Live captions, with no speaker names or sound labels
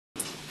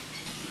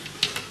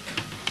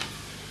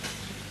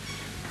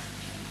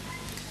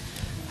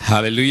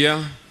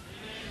Hallelujah.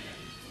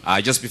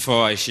 Just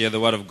before I share the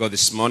word of God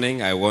this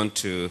morning, I want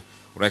to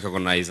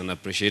recognize and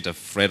appreciate a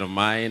friend of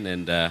mine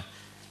and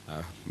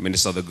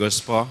minister of the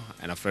gospel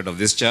and a friend of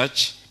this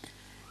church.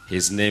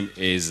 His name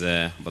is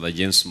Brother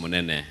James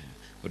Munene.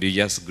 Would you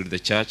just greet the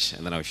church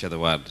and then I'll share the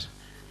word?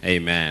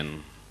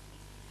 Amen.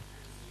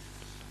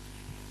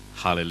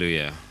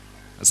 Hallelujah.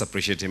 Let's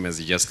appreciate him as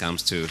he just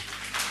comes to.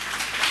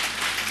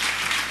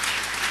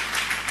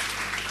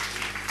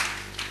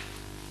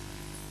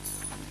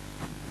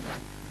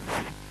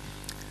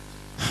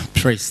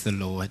 Praise the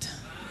Lord.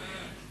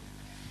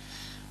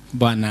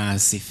 Bwana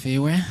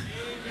asifiwe.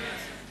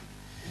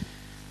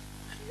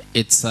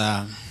 It's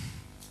a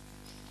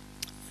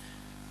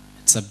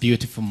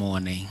beautiful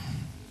morning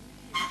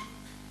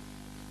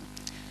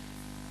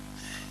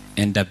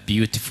and a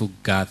beautiful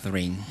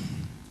gathering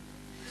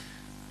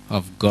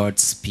of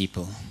God's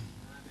people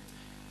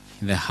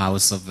in the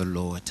house of the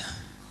Lord.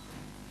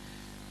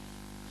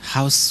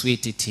 How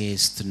sweet it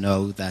is to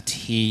know that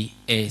He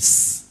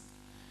is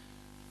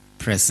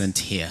present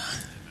here,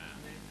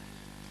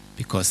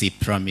 because He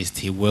promised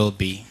He will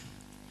be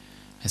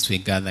as we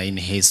gather in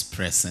His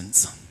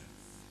presence.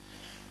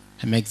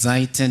 I'm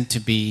excited to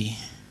be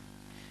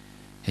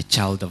a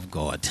child of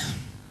God.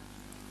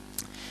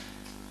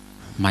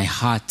 My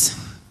heart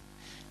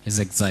is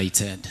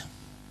excited.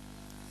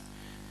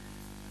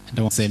 I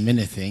don't say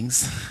many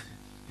things.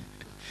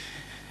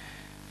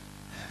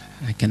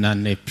 I can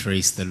only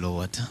praise the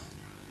Lord.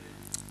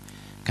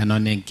 I can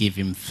only give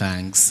Him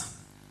thanks.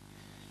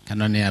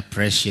 Can only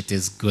appreciate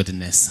His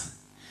goodness.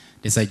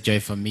 It's a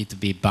joy for me to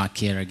be back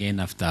here again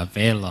after a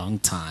very long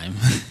time.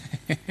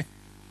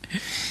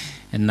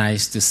 And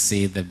nice to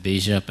see the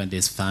bishop and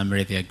his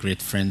family. They are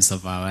great friends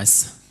of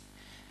ours.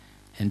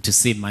 And to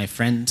see my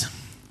friend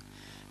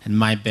and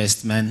my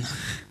best man.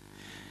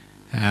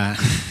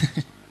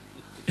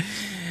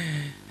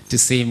 To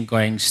see him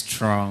going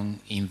strong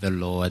in the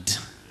Lord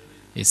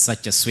is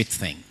such a sweet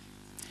thing.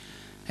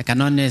 I can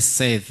only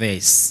say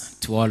this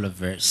to all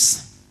of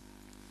us.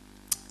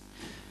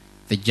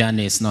 The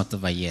journey is not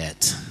over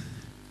yet.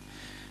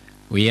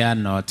 We are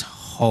not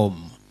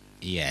home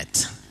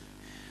yet.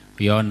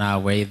 We are on our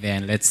way there,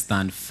 and let's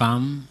stand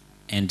firm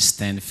and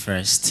stand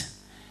first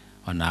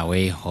on our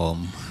way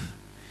home.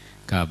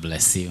 God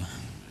bless you.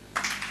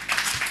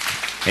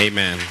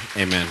 Amen.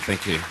 Amen.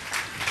 Thank you.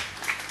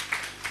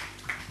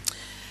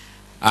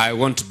 I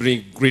want to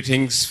bring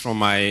greetings from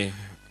my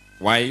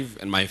wife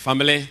and my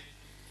family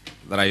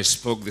that I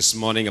spoke this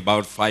morning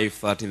about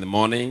 5:30 in the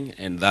morning,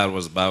 and that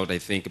was about, I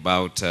think,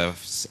 about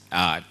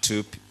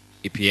 2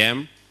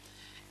 p.m.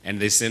 And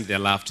they sent their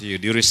love to you.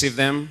 Do you receive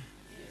them?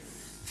 Yes.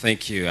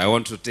 Thank you. I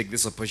want to take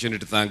this opportunity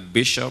to thank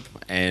Bishop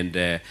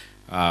and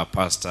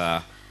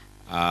Pastor,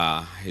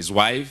 his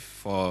wife,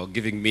 for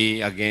giving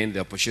me again the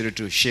opportunity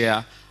to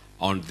share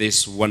on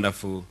this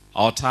wonderful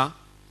altar.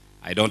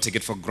 I don't take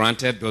it for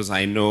granted because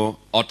I know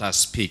altars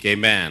speak.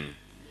 Amen.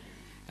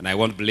 And I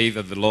want to believe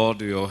that the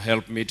Lord will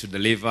help me to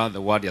deliver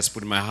the word He has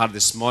put in my heart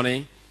this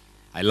morning.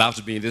 I love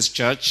to be in this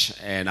church,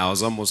 and I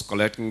was almost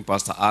collecting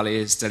Pastor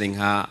Alice, telling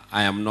her,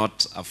 I am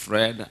not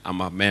afraid,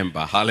 I'm a member.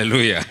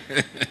 Hallelujah.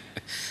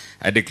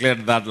 I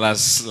declared that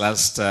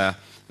last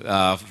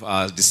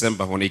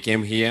December when he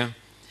came here,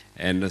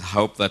 and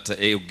hope that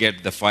he'll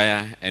get the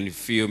fire and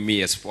feel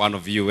me as one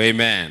of you.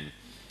 Amen.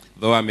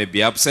 Though I may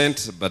be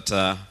absent, but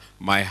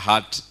my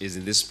heart is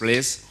in this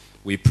place.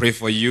 We pray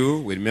for you,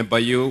 we remember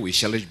you, we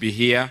shall be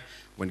here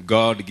when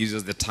God gives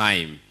us the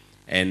time.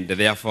 And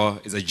therefore,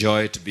 it's a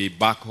joy to be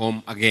back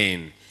home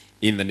again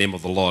in the name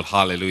of the Lord.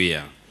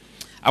 Hallelujah.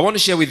 I want to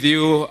share with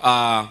you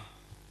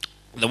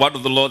the word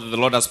of the Lord that the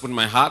Lord has put in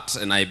my heart,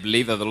 and I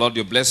believe that the Lord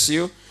will bless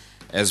you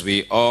as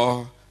we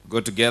all go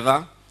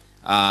together.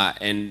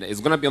 And it's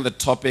going to be on the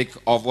topic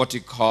of what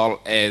you call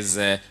as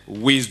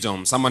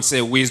wisdom. Someone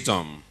say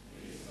wisdom.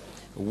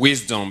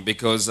 Wisdom,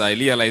 because I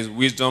realize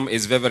wisdom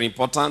is very, very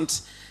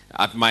important.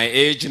 At my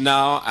age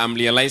now, I'm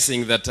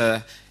realizing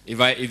that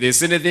if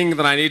there's anything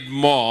that I need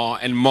more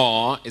and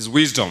more, is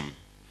wisdom.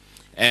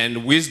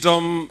 And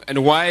wisdom,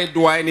 and why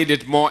do I need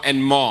it more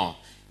and more?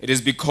 It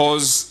is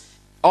because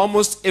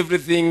almost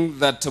everything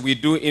that we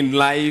do in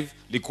life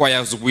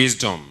requires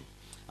wisdom.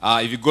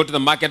 If you go to the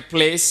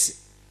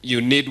marketplace,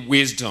 you need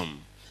wisdom.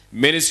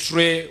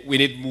 Ministry, we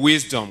need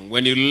wisdom.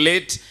 When you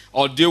relate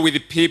or deal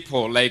with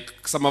people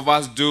like some of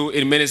us do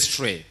in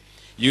ministry,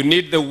 you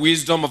need the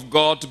wisdom of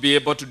God to be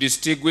able to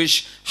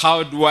distinguish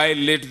how do I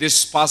relate to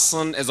this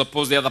person as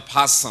opposed to the other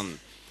person.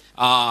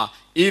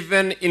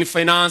 Even in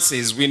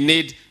finances, we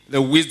need the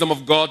wisdom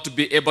of God to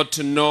be able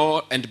to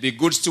know and to be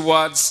good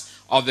stewards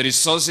of the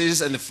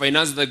resources and the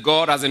finances that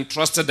God has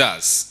entrusted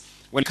us.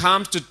 When it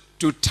comes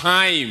to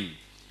time,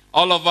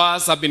 all of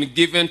us have been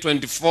given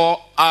 24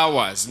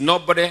 hours.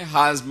 Nobody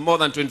has more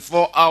than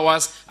 24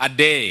 hours a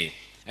day.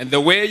 And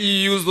the way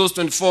you use those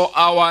 24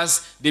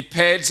 hours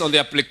depends on the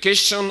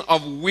application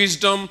of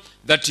wisdom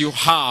that you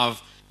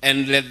have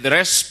and the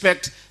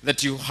respect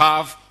that you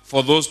have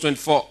for those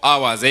 24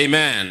 hours.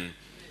 Amen.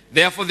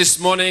 Therefore, this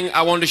morning,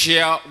 I want to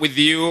share with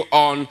you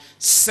on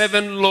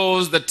 7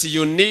 laws that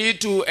you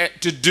need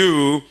to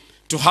do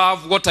to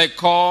have what I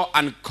call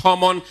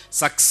uncommon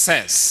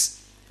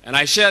success. And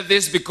I share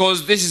this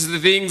because this is the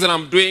things that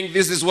I'm doing.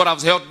 This is what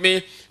has helped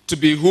me to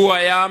be who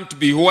I am, to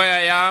be who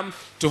I am,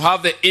 to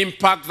have the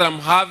impact that I'm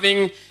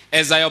having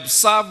as I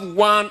observe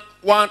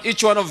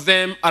each one of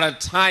them at a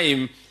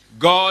time.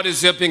 God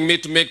is helping me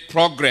to make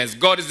progress.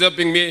 God is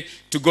helping me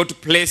to go to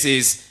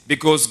places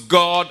because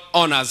God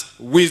honors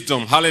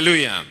wisdom.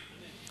 Hallelujah.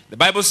 The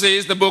Bible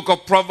says, the book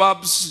of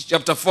Proverbs,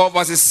 chapter 4,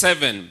 verses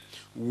 7,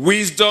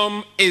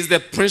 wisdom is the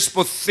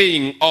principal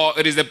thing, or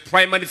it is the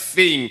primary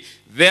thing.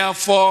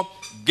 Therefore,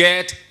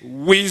 get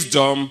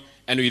wisdom,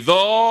 and with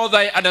all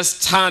thy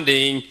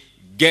understanding,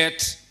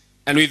 get,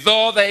 and with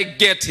all thy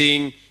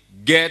getting,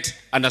 get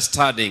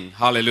understanding.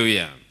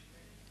 Hallelujah.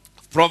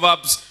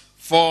 Proverbs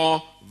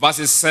 4,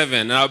 verses 7.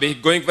 And I'll be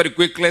going very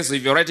quickly, so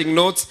if you're writing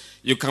notes,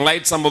 you can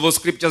write some of those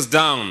scriptures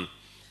down.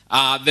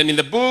 Then in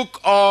the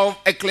book of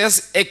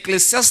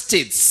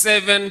Ecclesiastes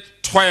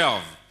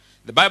 7:12,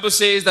 the Bible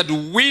says that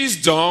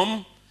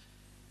wisdom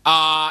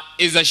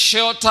is a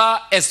shelter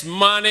as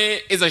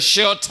money is a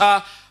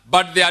shelter,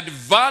 but the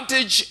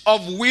advantage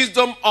of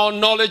wisdom or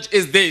knowledge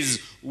is this: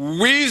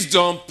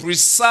 wisdom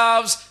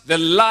preserves the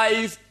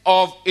life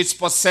of its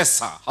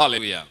possessor.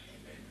 Hallelujah.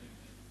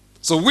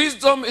 So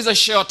wisdom is a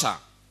shelter.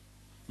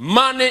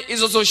 Money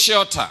is also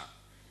shelter.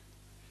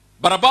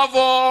 But above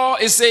all,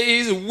 it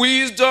says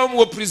wisdom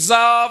will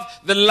preserve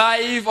the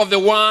life of the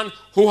one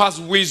who has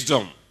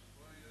wisdom.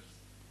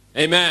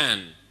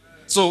 Amen.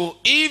 So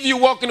if you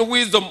walk in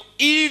wisdom,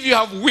 if you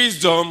have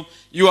wisdom,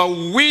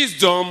 your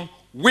wisdom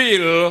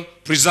will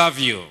preserve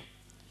you.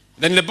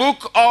 Then the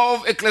book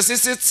of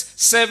Ecclesiastes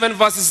 7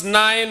 verses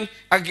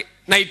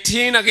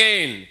 19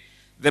 again,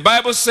 the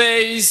Bible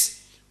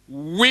says,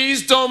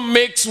 wisdom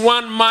makes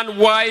one man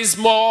wise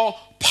more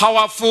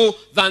powerful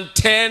than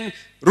 10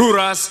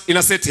 rulers in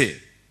a city.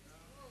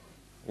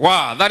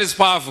 Wow, that is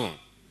powerful.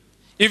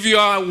 If you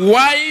are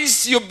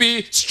wise, you'll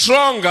be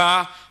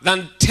stronger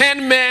than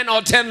 10 men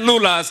or 10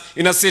 rulers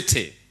in a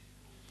city.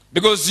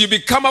 Because you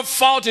become a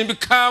fountain,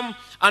 become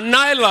an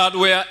island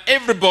where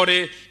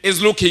everybody is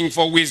looking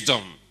for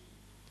wisdom.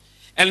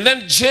 And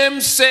then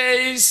James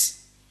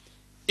says,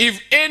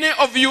 if any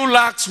of you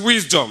lacks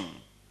wisdom,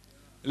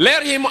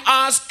 let him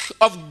ask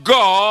of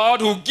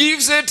God, who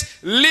gives it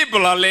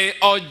liberally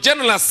or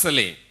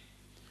generously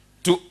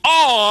to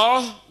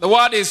all, the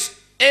word is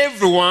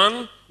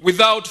everyone,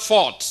 without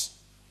fault,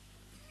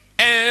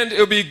 and it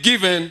will be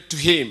given to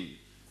him.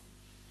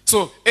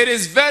 So it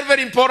is very,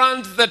 very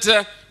important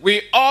that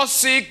we all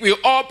seek, we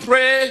all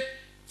pray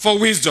for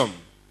wisdom.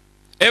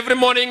 Every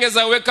morning as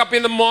I wake up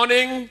in the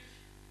morning,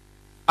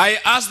 I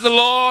ask the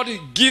Lord,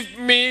 give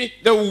me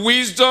the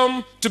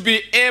wisdom to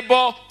be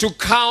able to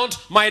count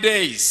my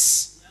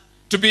days,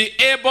 to be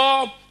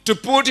able to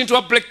put into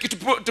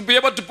to be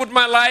able to put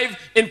my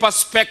life in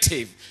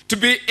perspective, to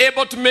be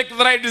able to make the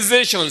right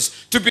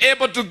decisions, to be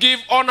able to give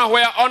honor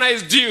where honor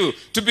is due,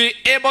 to be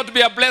able to be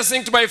a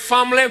blessing to my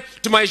family,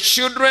 to my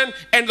children,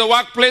 and the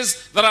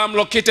workplace that I'm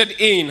located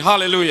in.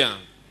 Hallelujah.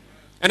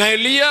 And I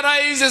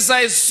realize as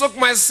I soak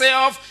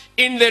myself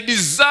in the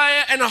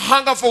desire and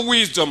hunger for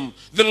wisdom,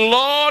 the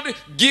Lord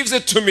gives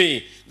it to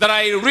me, that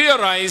I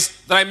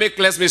realize that I make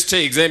less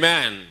mistakes.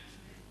 Amen.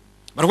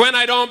 But when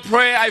I don't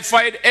pray, I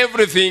find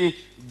everything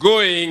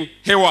going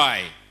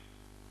haywire.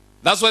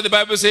 That's why the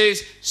Bible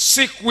says,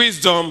 seek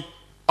wisdom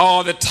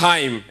all the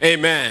time.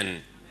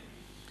 Amen.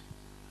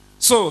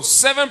 So,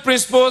 7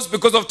 principles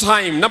because of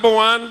time. Number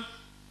 1,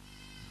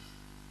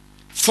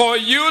 for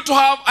you to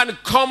have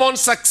uncommon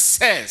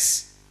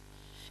success,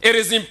 it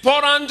is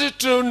important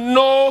to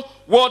know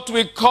what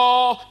we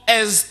call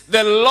as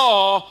the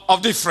law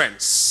of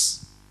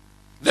difference.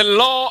 The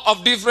law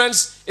of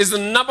difference is the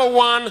number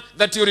 1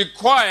 that you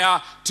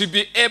require to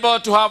be able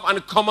to have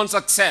uncommon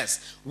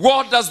success.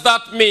 What does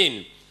that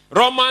mean?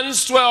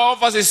 Romans 12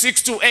 verses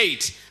 6 to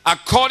 8.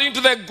 According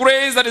to the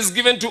grace that is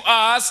given to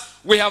us,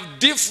 we have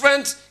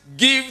different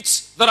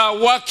gifts that are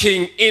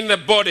working in the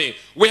body.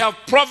 We have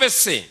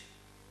prophecy.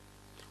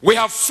 We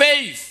have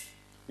faith.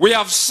 We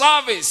have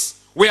service.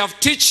 We have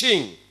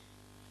teaching,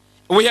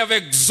 we have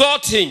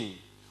exhorting,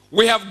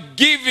 we have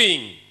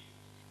giving,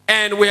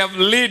 and we have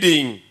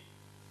leading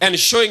and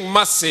showing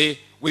mercy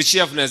with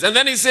cheerfulness. And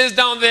then he says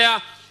down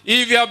there,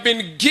 if you have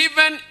been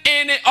given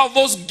any of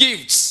those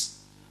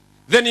gifts,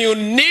 then you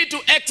need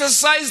to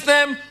exercise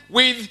them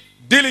with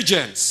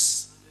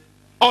diligence,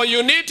 or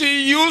you need to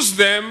use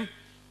them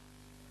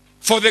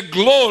for the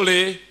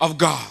glory of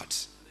God.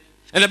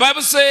 And the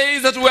Bible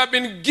says that we have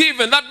been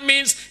given. That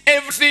means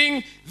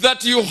everything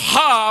that you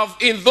have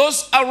in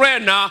those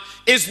arena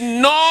is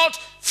not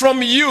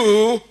from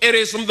you, it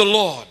is from the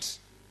Lord.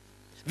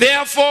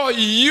 Therefore,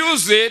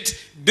 use it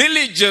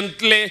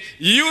diligently,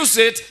 use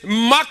it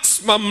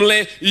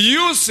maximally,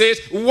 use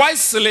it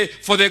wisely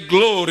for the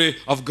glory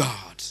of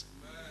God.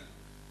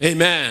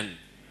 Amen.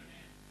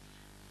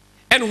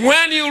 And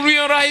when you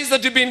realize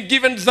that you've been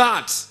given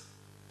that,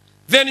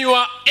 then you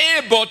are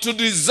able to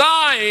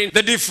design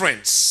the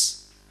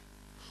difference.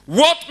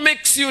 What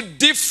makes you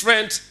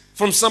different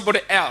from somebody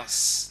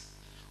else?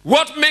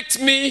 What makes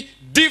me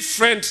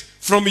different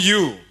from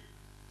you?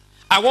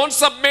 I want to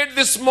submit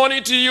this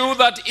morning to you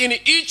that in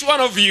each one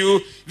of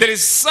you, there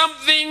is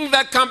something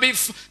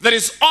that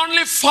is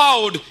only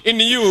found in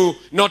you,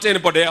 not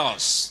anybody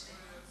else.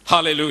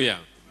 Hallelujah.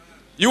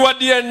 Your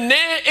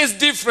DNA is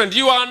different.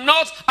 You are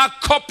not a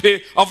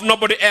copy of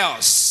nobody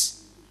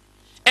else.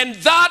 And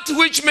that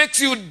which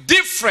makes you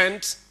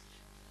different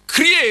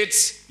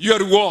creates your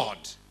reward.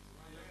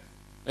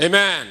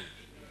 Amen.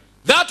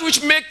 That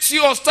which makes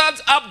you or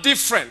stands up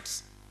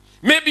different.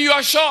 Maybe you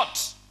are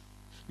short.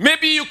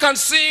 Maybe you can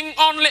sing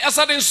only a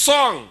certain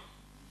song.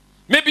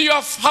 Maybe you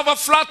have a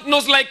flat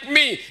nose like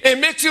me. It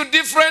makes you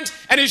different,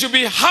 and you should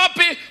be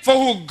happy for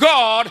who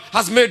God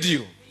has made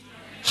you.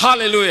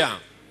 Hallelujah.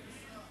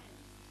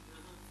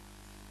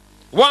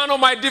 One of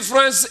my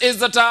differences is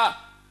that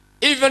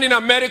even in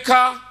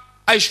America,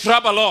 I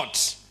scrub a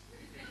lot.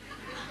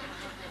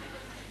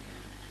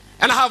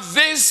 And I have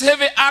this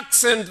heavy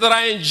accent that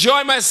I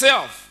enjoy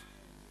myself.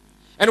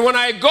 And when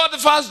I got the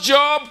first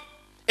job,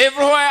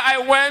 everywhere I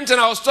went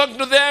and I was talking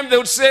to them, they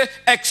would say,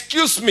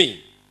 "Excuse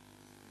me."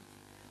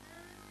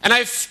 And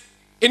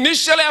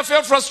initially I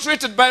felt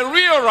frustrated, but I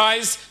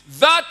realized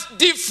that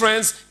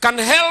difference can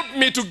help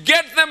me to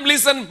get them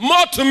listen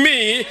more to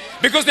me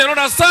because they're not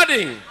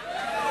understanding.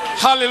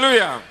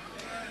 Hallelujah.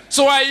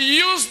 So I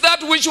used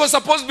that which was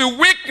supposed to be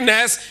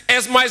weakness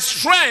as my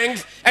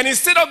strength, and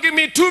instead of giving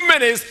me 2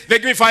 minutes, they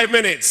give me 5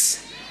 minutes.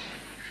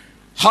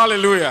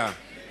 Hallelujah.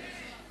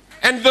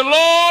 And the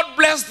Lord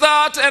blessed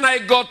that, and I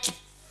got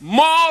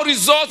more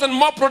results and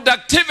more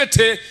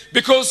productivity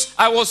because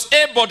I was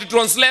able to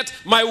translate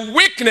my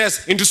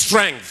weakness into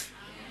strength.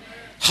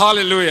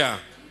 Hallelujah.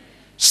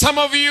 Some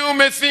of you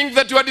may think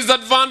that you are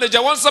disadvantaged.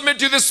 I want to submit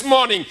to you this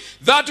morning,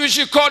 that which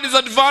you call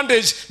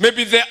disadvantage may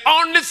be the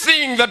only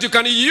thing that you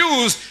can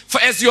use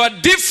as your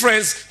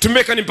difference to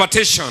make an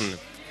impartation.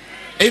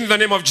 In the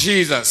name of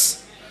Jesus.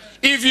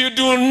 If you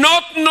do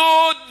not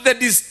know the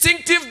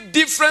distinctive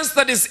difference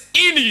that is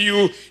in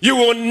you, you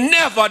will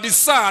never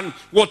discern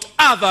what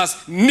others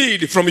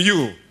need from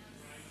you.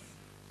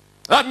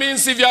 That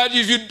means if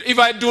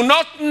I do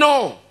not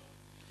know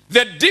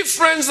the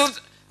difference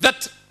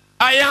that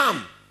I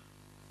am,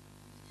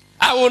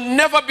 I will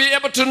never be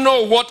able to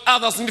know what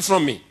others need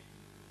from me.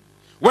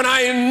 When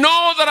I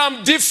know that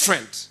I'm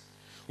different,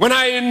 when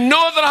I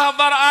know that I have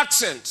that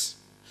accent,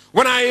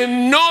 when I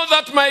know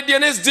that my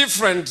DNA is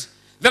different,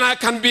 then I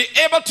can be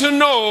able to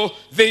know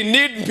they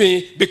need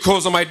me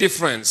because of my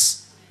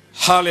difference.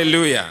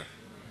 Hallelujah.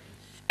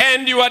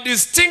 And your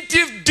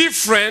distinctive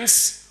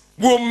difference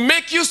will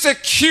make you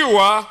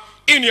secure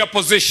in your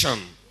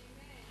position.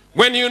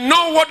 When you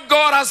know what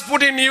God has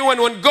put in you and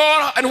what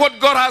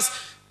God has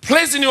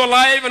placed in your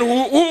life and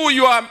who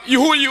you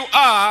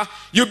are,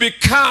 you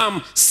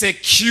become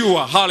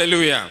secure.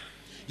 Hallelujah.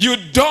 You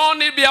don't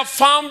need to be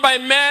affirmed by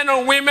men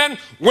or women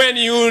when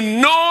you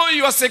know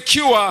you are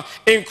secure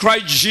in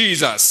Christ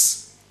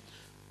Jesus.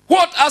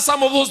 What are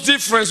some of those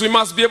differences we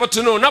must be able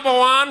to know? Number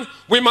one,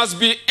 we must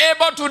be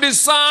able to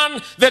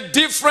discern the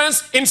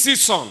difference in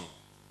season.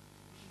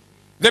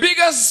 The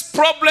biggest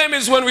problem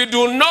is when we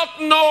do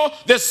not know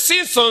the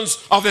seasons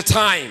of the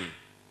time.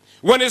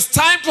 When it's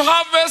time to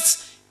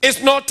harvest,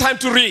 it's not time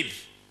to reap.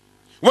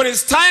 When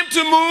it's time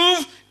to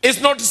move,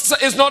 it's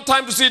not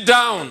time to sit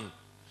down.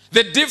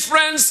 The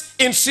difference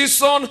in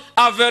season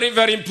are very,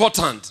 very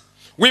important.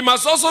 We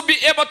must also be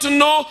able to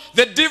know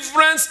the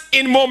difference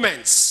in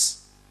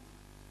moments.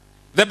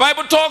 The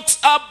Bible talks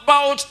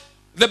about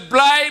the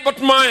blind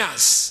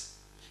Bartimaeus.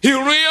 He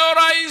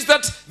realized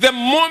that the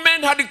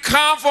moment had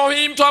come for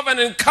him to have an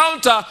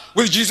encounter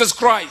with Jesus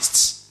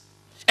Christ.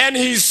 And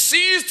he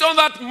seized on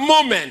that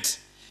moment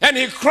and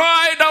he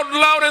cried out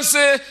loud and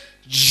said,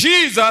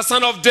 "Jesus,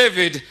 Son of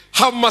David,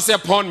 have mercy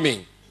upon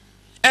me."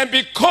 And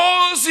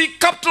because he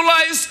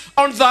capitalized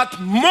on that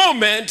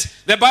moment,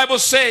 the Bible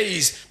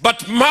says,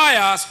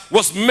 Bartimaeus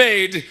was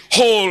made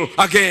whole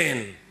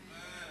again.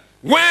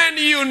 When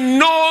you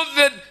know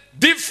the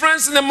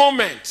difference in the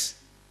moment,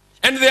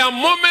 and there are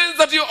moments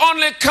that you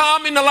only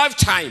come in a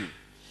lifetime,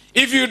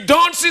 if you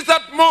don't see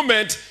that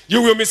moment,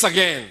 you will miss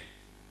again.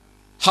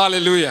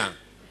 Hallelujah.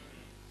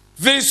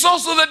 There is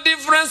also the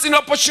difference in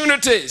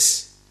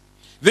opportunities.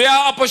 There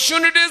are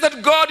opportunities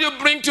that God will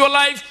bring to your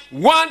life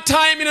one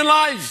time in a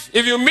life.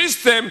 If you miss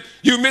them,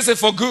 you miss it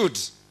for good.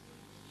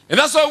 And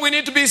that's why we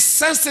need to be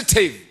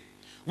sensitive.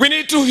 We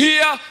need to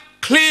hear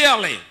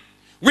clearly.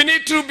 We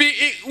need to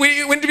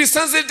be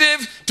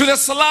sensitive to the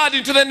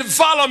surrounding, to the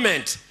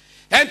environment,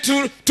 and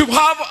to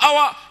have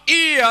our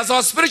ears,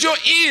 our spiritual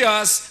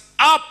ears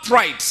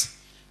upright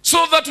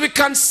so that we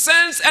can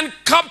sense and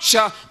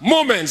capture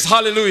moments.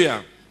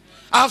 Hallelujah.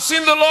 I've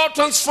seen the Lord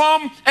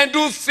transform and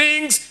do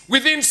things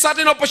within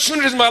certain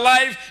opportunities in my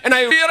life, and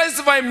I realized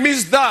if I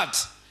missed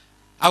that,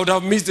 I would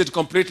have missed it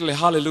completely.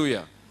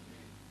 Hallelujah.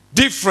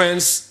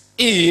 Difference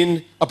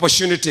in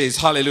opportunities.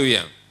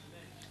 Hallelujah.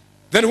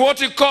 Then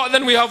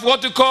we have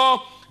what we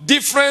call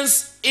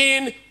difference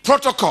in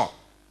protocol.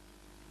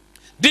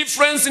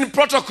 Difference in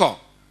protocol.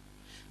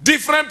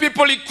 Different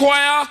people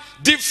require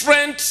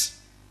different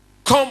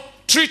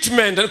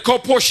treatment and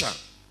compulsion.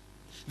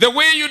 The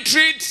way you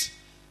treat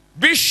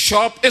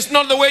bishop is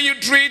not the way you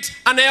treat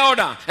an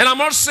elder. And I'm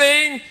not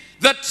saying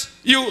that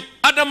you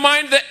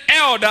undermine the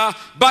elder,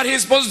 but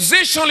his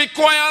position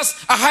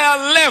requires a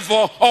higher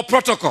level of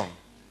protocol.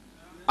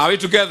 Are we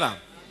together?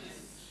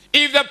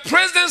 If the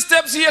president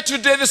steps here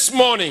today, this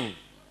morning,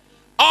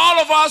 all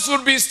of us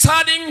would be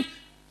standing,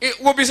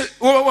 we'll be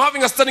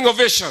having a standing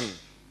ovation.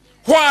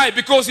 Why?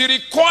 Because he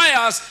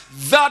requires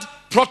that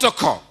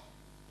protocol.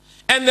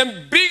 And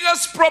the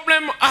biggest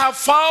problem I have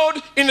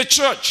found in the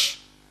church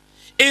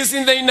is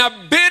in the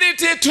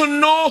inability to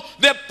know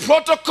the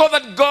protocol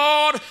that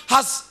God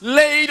has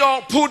laid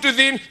or put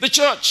within the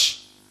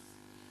church.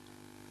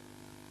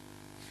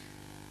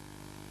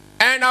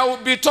 And I will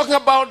be talking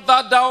about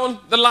that down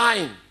the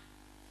line.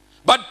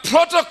 But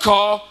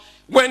protocol,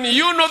 when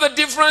you know the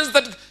difference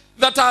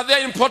that are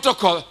there in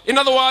protocol, in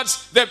other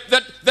words,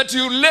 that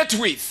you relate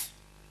with,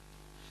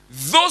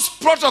 those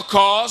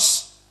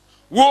protocols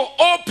will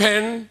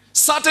open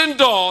certain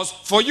doors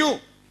for you.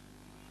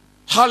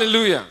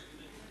 Hallelujah.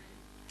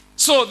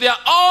 So there are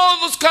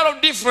all those kind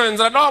of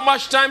differences. I don't have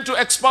much time to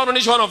expound on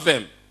each one of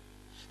them.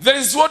 There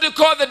is what you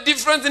call the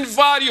difference in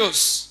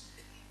values.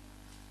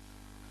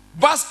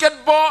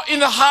 Basketball in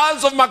the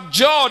hands of Mark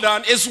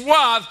Jordan is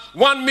worth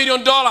 $1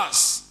 million.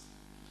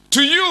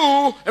 To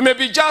you, it may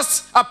be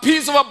just a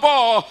piece of a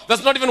ball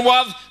that's not even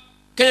worth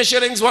Kenya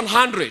shillings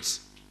 100.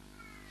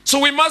 So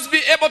we must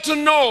be able to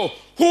know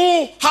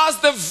who has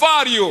the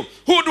value.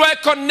 Who do I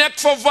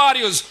connect for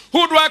values?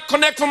 Who do I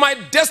connect for my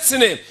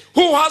destiny?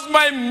 Who has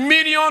my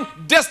million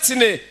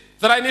destiny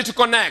that I need to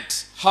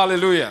connect?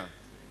 Hallelujah.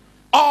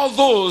 All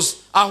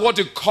those are what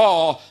we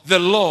call the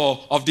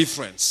law of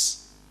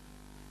difference.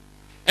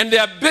 And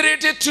the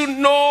ability to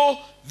know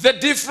the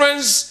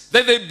difference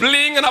that they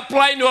bring and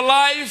apply in your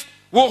life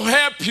will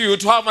help you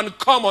to have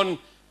uncommon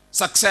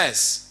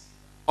success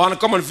or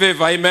uncommon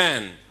favor.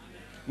 Amen.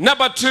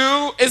 Number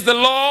 2 is the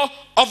law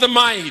of the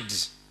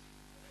mind.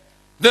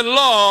 The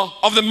law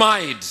of the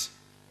mind.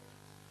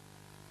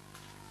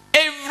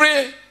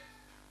 Every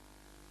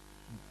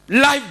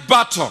life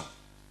battle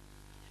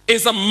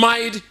is a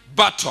mind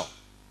battle.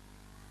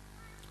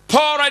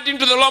 Paul, writing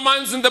to the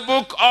Romans in the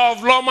book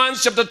of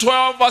Romans chapter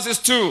 12 verses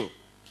 2,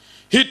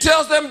 he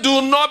tells them,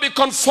 do not be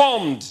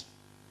conformed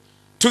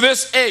to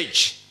this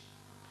age,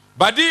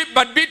 but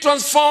be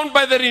transformed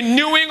by the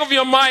renewing of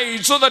your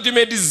mind, so that you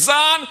may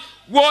discern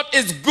what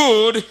is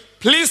good,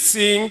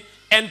 pleasing,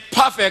 and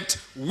perfect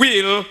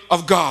will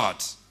of God.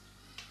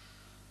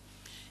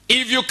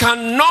 If you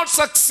cannot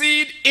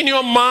succeed in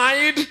your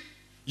mind,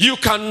 you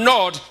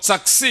cannot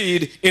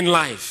succeed in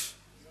life.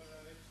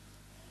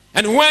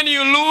 And when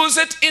you lose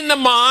it in the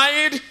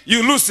mind,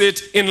 you lose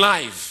it in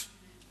life.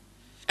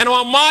 And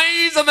our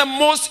minds are the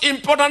most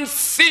important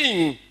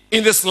thing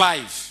in this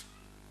life.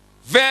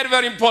 Very,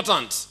 very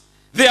important.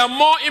 They are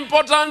more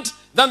important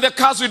than the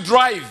cars we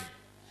drive.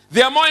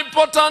 They are more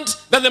important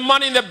than the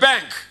money in the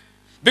bank.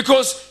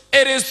 Because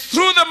it is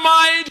through the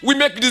mind we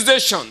make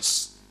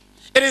decisions.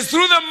 It is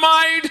through the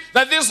mind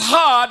that this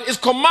heart is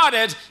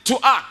commanded to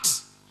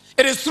act.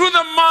 It is through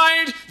the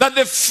mind that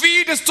the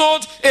feet is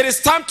told it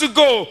is time to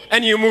go,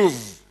 and you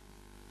move.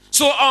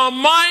 So our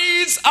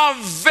minds are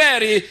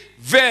very,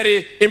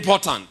 very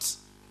important.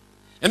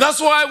 And that's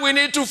why we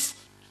need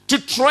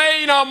to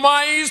train our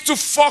minds to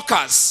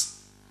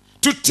focus.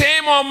 To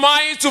tame our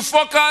minds to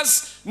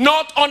focus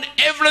not on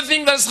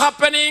everything that's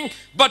happening,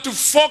 but to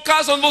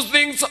focus on those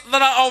things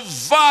that are of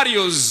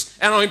values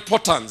and of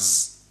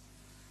importance.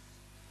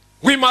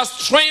 We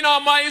must train our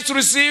minds to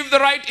receive the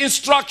right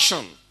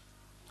instruction.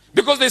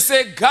 Because they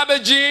say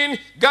garbage in,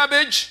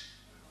 garbage.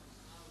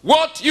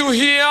 What you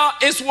hear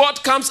is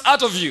what comes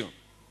out of you.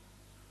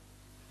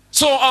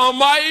 So our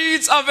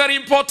minds are very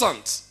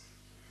important.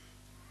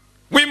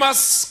 We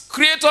must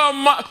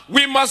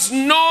we must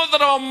know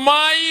that our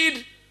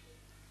mind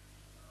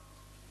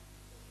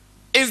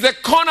is the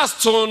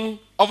cornerstone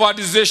of our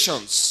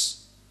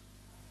decisions.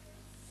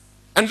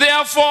 And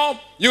therefore,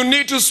 you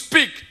need to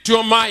speak to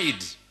your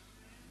mind.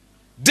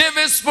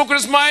 David spoke to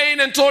his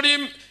mind and told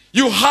him,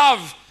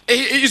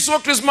 he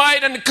spoke to his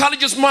mind and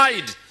encouraged his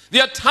mind.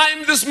 There are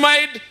times this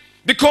mind,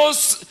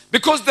 because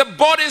the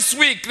body is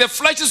weak, the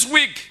flesh is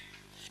weak,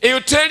 it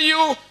will tell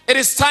you it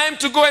is time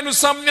to go and do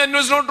something that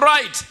is not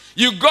right.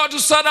 You got to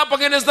stand up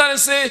against that and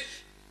say,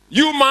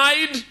 you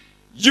mind,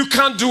 you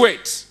can't do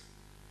it.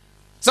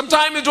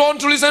 Sometimes you don't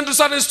want to listen to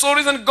certain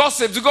stories and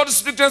gossips. You got to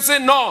speak to and say,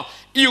 no,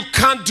 you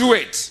can't do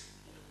it.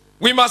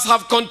 We must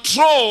have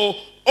control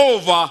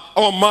over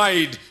our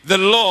mind, the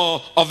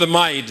law of the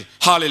mind.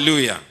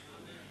 Hallelujah.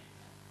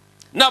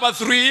 Number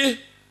 3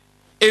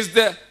 is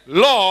the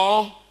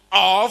law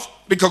of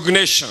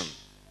recognition.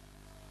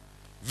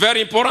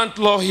 Very important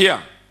law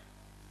here.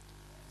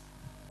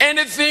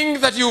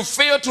 Anything that you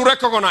fail to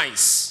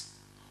recognize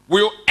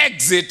will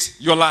exit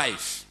your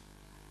life.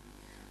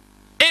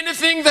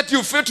 Anything that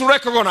you fail to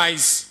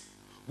recognize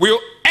will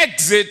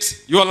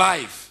exit your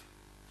life.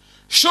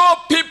 Show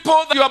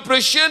people that you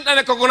appreciate and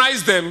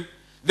recognize them.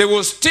 They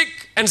will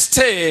stick and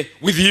stay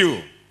with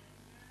you.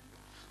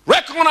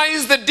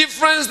 Recognize the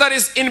difference that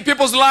is in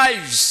people's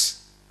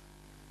lives,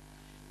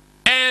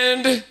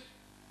 and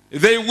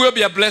they will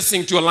be a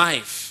blessing to your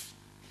life.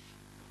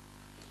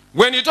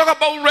 When you talk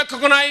about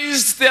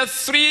recognize, there are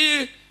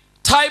three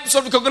types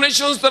of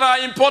recognitions that are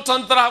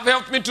important that have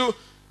helped me to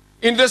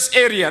in this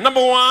area.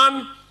 Number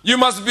one, you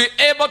must be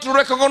able to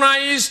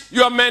recognize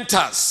your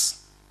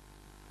mentors,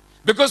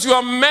 because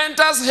your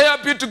mentors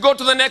help you to go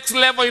to the next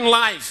level in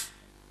life.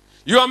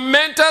 Your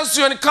mentors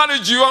will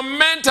encourage you. Your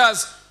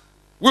mentors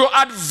will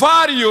add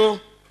value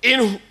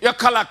in your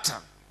character.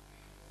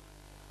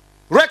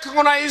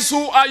 Recognize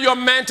who are your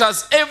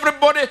mentors.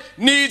 Everybody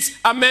needs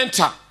a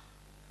mentor.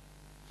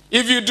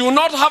 If you do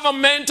not have a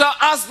mentor,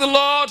 ask the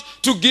Lord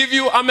to give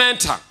you a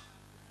mentor.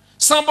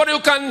 Somebody who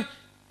can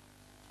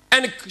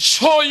and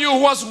show you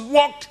who has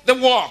walked the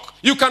walk.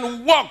 You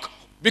can walk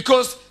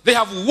because they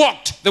have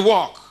walked the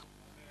walk.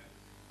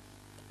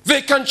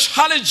 They can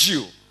challenge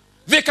you.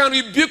 They can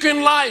rebuke you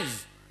in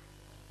life.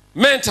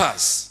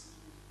 Mentors.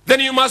 Then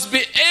you must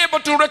be able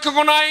to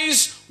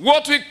recognize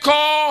what we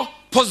call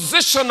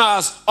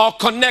positioners or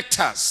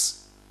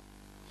connectors.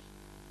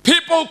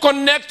 People who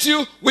connect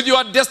you with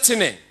your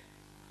destiny.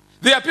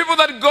 There are people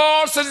that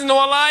God says in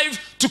our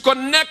life to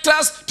connect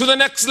us to the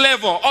next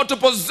level, or to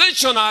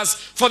position us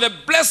for the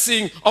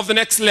blessing of the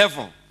next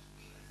level.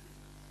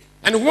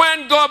 And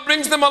when God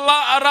brings them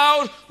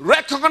around,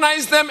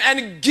 recognize them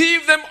and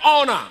give them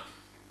honor.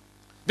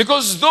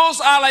 Because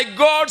those are like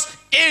God's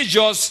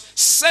angels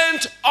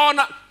sent on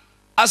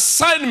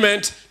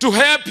assignment to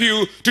help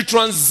you to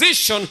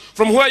transition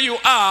from where you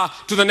are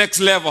to the next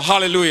level.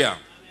 Hallelujah.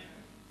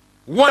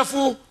 Amen.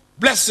 Wonderful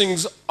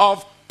blessings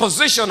of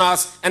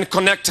positioners and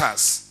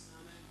connectors.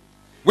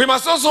 We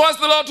must also ask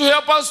the Lord to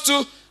help us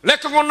to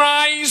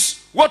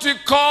recognize what we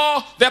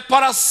call the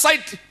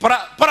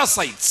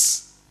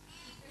parasites.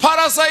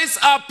 Parasites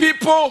are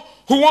people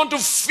who want to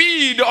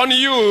feed on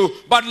you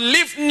but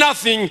leave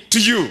nothing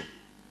to you.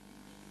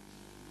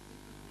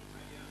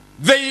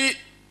 They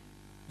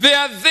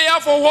are there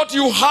for what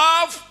you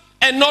have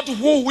and not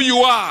who you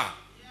are.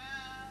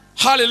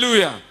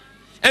 Hallelujah.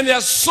 And there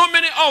are so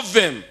many of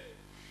them.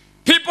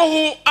 People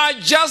who are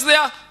just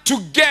there to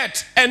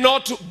get and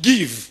not to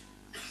give.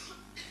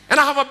 And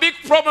I have a big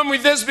problem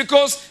with this,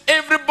 because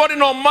everybody,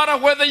 no matter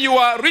whether you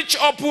are rich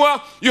or poor,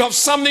 you have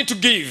something to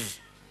give.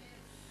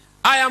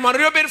 I am a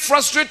little bit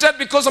frustrated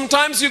because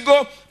sometimes you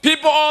go,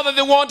 people, all that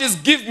they want is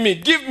give me,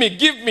 give me,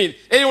 give me.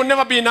 And it will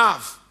never be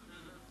enough.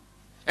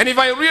 And if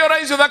I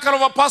realize you're that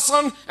kind of a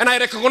person, and I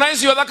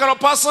recognize you're that kind of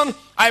person,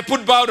 I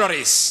put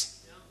boundaries.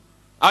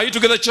 Are you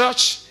together,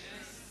 church?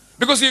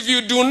 Because if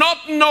you do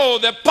not know,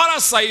 the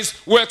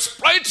parasites will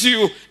exploit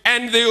you,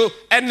 and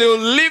they'll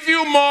leave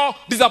you more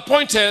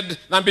disappointed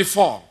than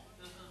before.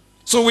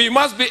 So we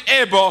must be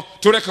able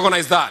to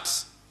recognize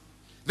that.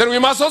 Then we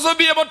must also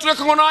be able to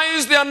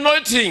recognize the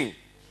anointing.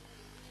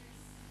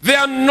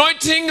 The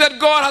anointing that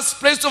God has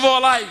placed over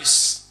our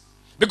lives.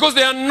 Because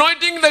the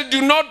anointing that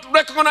do not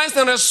recognize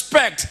and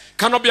respect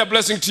cannot be a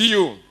blessing to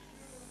you.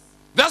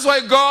 That's why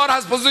God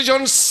has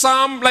positioned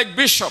some like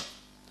bishop,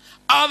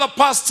 other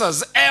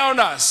pastors,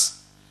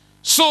 elders,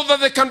 so that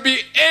they can be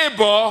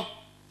able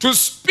to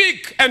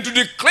speak and to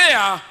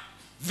declare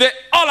the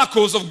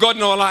oracles of God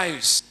in our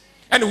lives.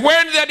 And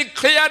when they are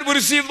declared, we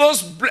receive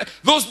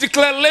those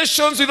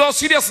declarations with all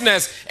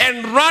seriousness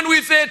and run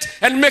with it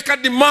and make a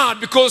demand,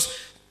 because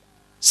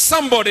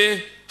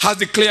somebody has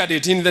declared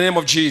it in the name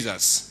of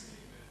Jesus.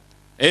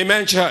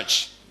 Amen,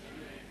 church.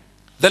 Amen.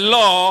 The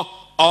law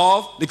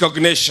of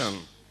recognition.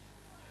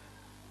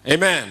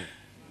 Amen. Amen.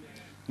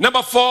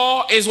 Number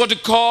 4 is what we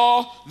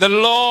call the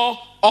law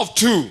of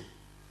two.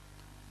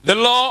 The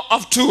law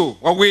of two.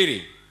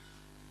 Wawiri.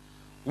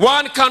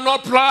 One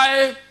cannot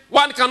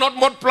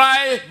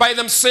multiply by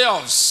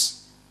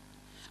themselves.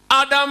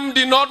 Adam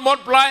did not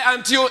multiply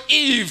until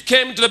Eve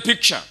came to the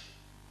picture.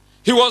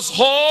 He was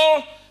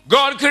whole.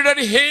 God created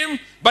him,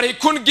 but he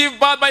couldn't give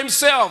birth by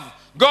himself.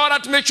 God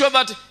had to make sure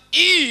that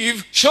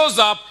Eve shows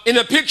up in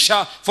the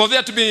picture for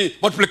there to be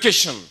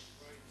multiplication.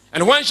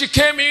 And when she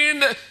came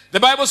in, the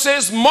Bible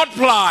says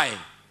multiply.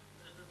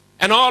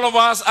 And all of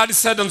us are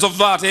descendants of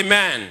that.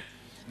 Amen.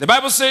 The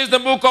Bible says in the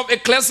book of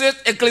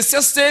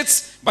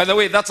Ecclesiastes, by the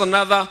way, that's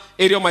another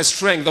area of my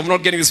strength of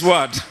not getting this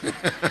word.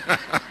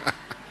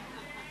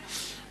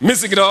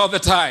 Missing it all the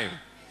time.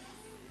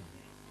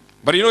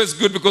 But you know it's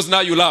good because now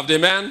you loved.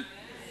 Amen.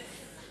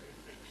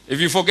 If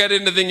you forget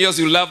anything else,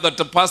 you love that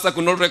the pastor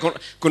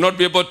could not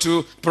be able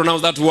to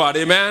pronounce that word.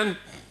 Amen.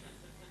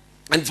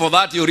 And for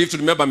that, you have to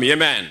remember me.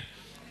 Amen.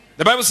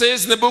 The Bible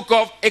says in the book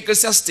of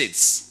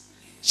Ecclesiastes,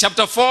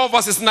 chapter 4,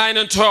 verses 9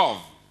 and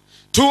 12.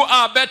 2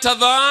 are better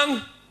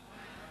than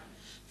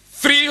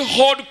 3.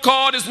 Hold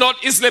cord is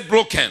not easily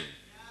broken.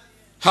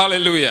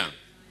 Hallelujah.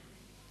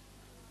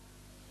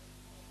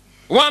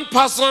 One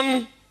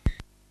person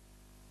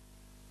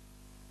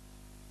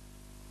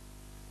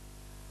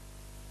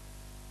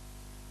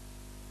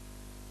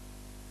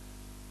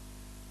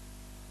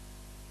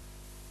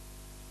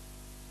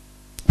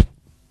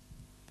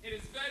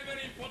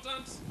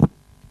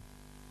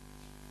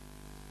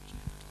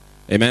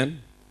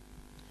Amen?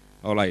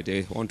 All right,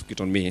 they want to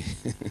get on me.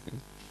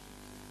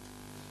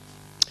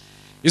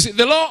 You see,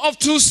 the law of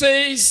two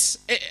says,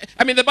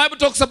 the Bible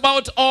talks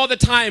about all the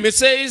time. It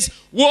says,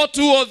 where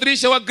two or three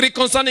shall agree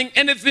concerning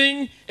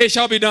anything, it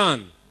shall be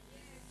done.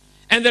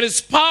 And there is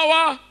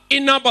power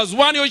in numbers.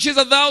 1 will chase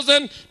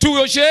 1,000, 2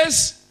 will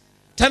chase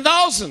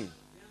 10,000.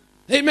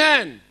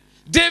 Amen.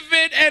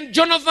 David and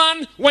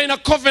Jonathan were in a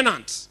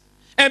covenant.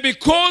 And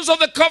because of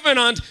the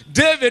covenant,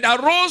 David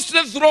arose to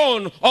the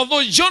throne,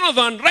 although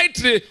Jonathan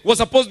rightly was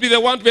supposed to be the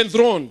one to be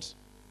enthroned.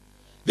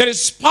 There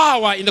is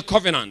power in the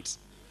covenant.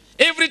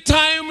 Every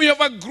time we have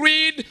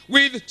agreed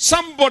with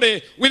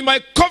somebody, with my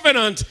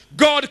covenant,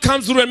 God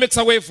comes through and makes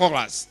a way for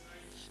us.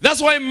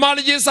 That's why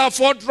marriages are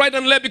fought right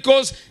and left,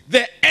 because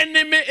the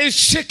enemy is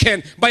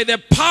shaken by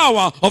the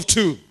power of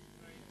two.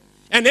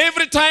 And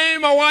every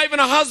time a wife and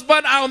a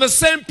husband are on the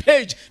same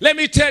page, let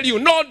me tell you,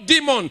 no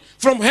demon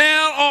from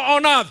hell or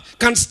on earth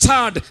can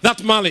start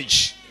that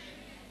marriage.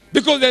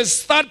 Because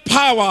there's that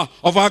power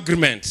of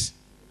agreement.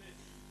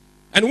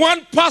 And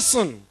one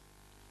person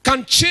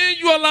can change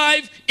your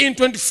life in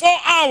 24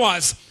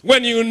 hours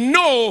when you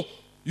know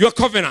your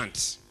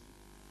covenant.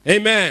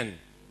 Amen.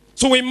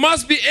 So we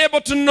must be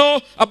able to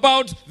know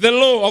about the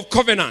law of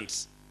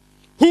covenant.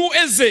 Who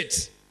is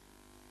it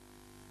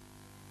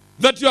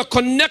that you are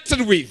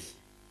connected with?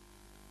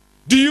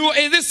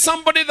 Is this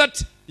somebody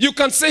that you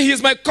can say he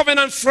is my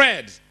covenant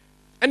friend?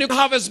 And you can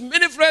have as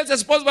many friends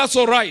as possible, that's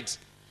all right.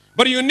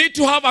 But you need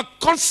to have a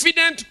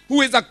confidant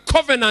who is a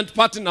covenant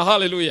partner.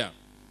 Hallelujah.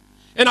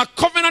 And a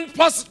covenant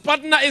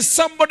partner is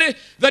somebody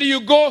that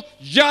you go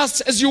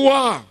just as you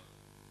are.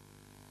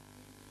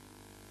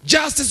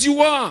 Just as you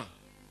are.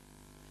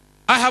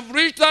 I have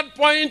reached that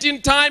point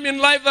in time in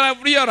life that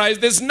I've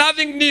realized there's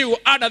nothing new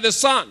under the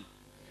sun.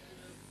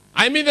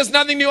 There's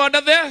nothing new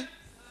under there.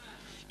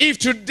 If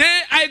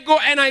today I go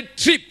and I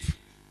trip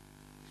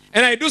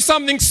and I do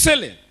something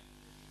silly,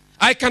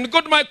 I can go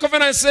to my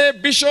covenant and say,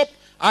 Bishop,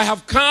 I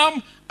have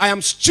come, I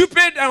am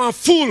stupid, I'm a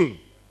fool,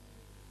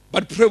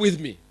 but pray with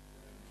me.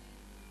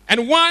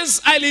 And once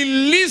I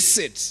release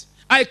it,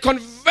 I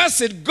confess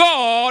it,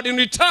 God in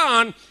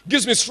return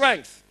gives me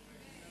strength.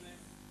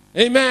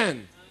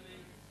 Amen.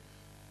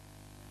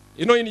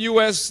 You know, in the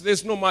U.S.,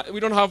 we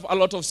don't have a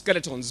lot of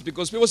skeletons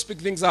because people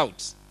speak things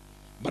out.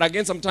 But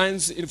again,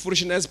 sometimes in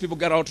foolishness, people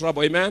get out of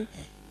trouble. Amen?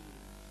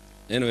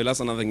 Anyway,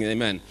 that's another thing.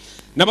 Amen.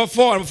 Number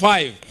 4 and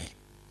 5.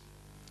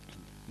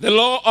 The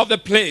law of the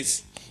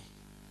place.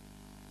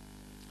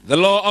 The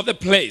law of the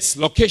place.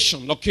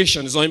 Location.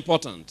 Location is so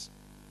important.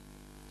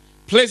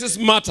 Places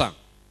matter.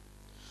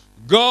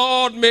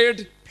 God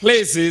made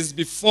places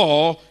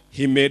before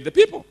he made the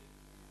people.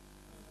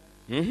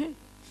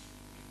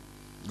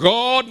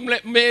 God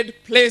made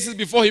places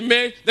before he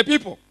made the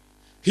people.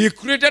 He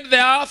created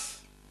the earth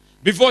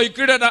before he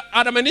created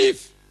Adam and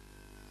Eve.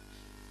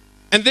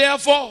 And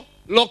therefore,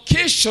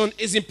 location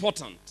is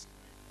important.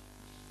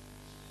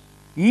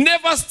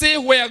 Never stay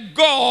where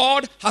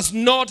God has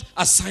not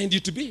assigned you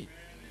to be.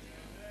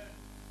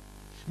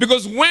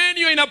 Because when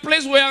you're in a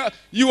place where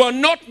you are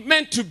not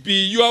meant to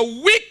be, your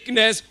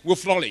weakness will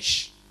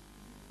flourish.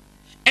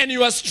 And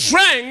your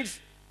strength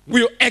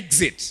will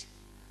exit.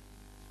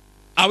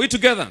 Are we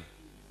together?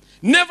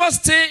 Never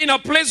stay in a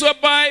place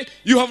whereby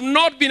you have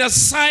not been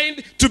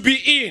assigned to be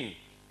in.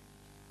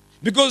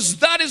 Because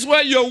that is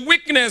where your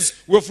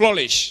weakness will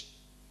flourish.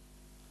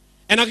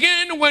 And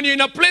again, when you're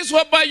in a place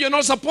whereby you're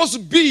not supposed to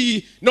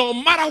be, no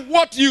matter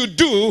what you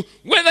do,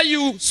 whether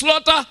you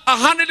slaughter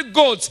 100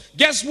 goats,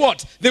 guess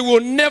what? They will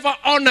never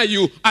honor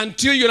you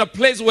until you're in a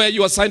place where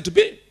you are assigned to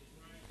be.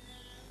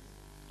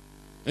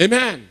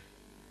 Amen.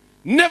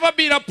 Never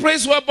be in a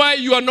place whereby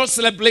you are not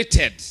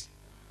celebrated.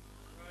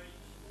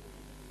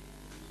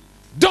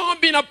 Don't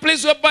be in a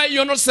place whereby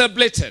you're not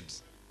celebrated.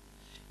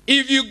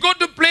 If you go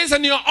to a place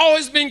and you're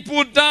always being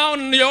put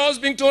down, and you're always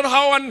being told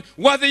how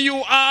unworthy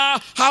you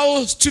are,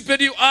 how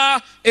stupid you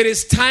are, it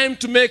is time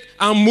to make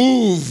a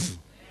move.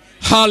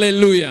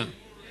 Hallelujah.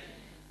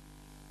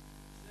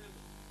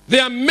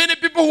 There are many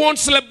people who won't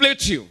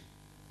celebrate you.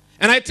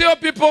 And I tell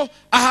people,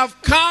 I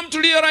have come to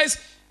realize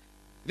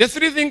there are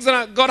 3 things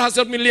that God has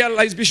helped me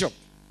realize, Bishop.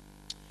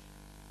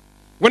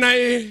 When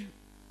I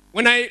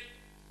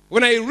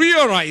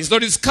realized or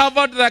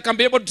discovered that I can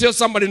be able to tell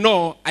somebody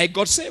no, I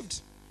got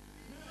saved.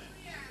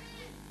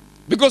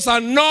 Because a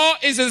no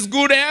is as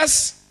good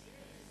as.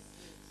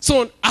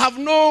 So I have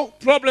no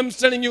problems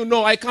telling you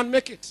no, I can't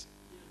make it.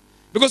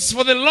 Because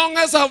for the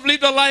longest I have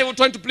lived a life of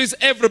trying to please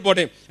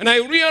everybody. And I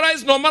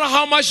realize no matter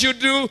how much you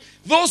do,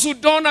 those who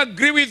don't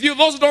agree with you,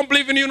 those who don't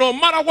believe in you, no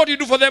matter what you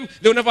do for them,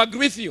 they will never agree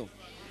with you.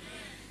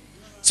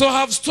 So I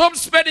have stopped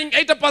spending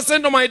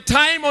 80% of my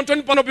time on 20%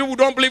 of people who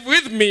don't believe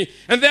with me.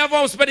 And therefore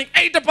I'm spending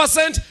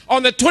 80%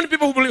 on the 20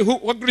 people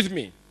who agree with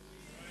me.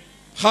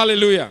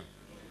 Hallelujah.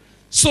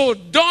 So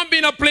don't be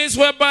in a place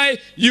whereby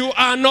you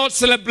are not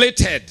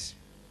celebrated.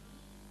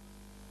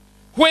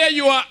 Where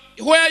you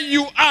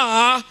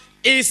are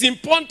is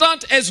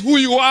important as who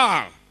you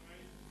are.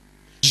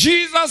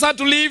 Jesus had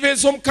to leave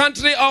his home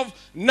country of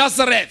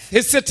Nazareth,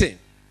 his city,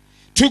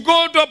 to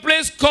go to a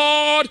place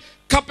called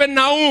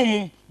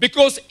Capernaum,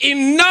 because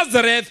in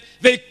Nazareth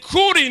they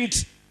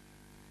couldn't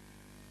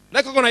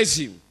recognize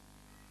him.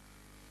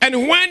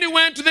 And when he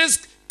went to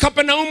this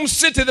Capernaum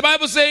city, the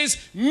Bible says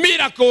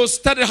miracles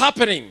started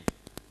happening.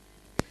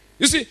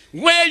 You see,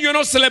 where you're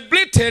not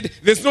celebrated,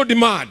 there's no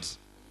demand.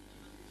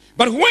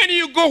 But when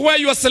you go where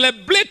you are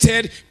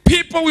celebrated,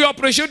 people will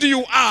appreciate who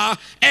you are,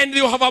 and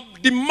they will have a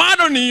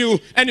demand on you,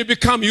 and you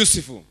become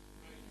useful.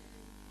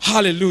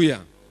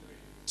 Hallelujah.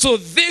 So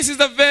this is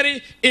a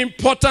very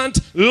important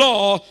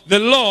law, the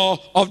law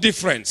of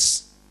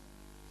difference.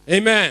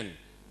 Amen.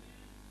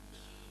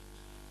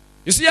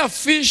 You see, a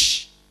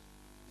fish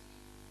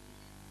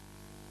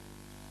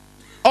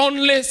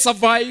only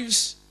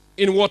survives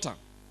in water.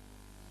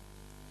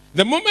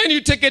 The moment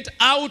you take it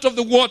out of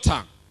the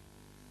water,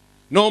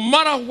 no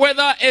matter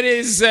whether it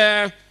is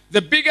the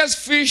biggest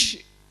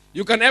fish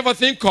you can ever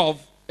think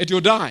of, it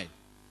will die.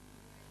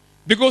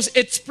 Because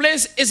its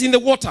place is in the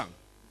water.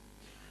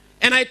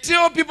 And I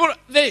tell people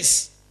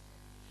this: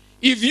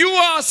 if you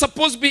are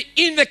supposed to be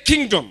in the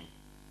kingdom,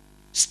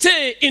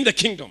 stay in the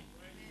kingdom.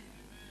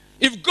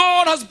 If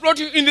God has brought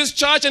you in this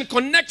church and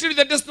connected with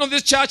the destiny of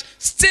this church,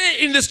 stay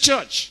in this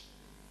church.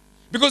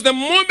 Because the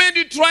moment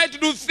you try to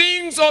do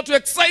things or to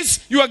exercise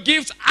your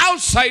gifts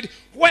outside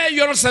where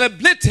you are not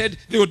celebrated,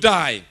 they will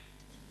die.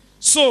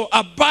 So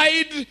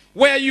abide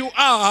where you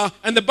are,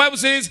 and the Bible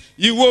says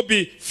you will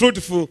be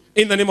fruitful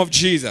in the name of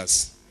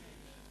Jesus.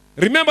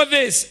 Remember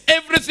this: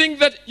 everything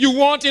that you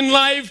want in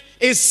life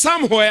is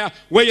somewhere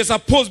where you're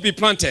supposed to be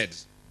planted.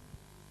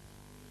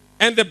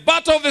 And the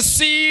battle of the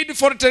seed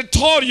for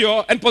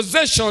territorial and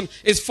possession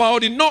is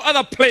found in no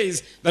other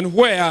place than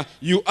where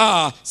you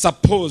are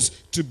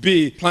supposed to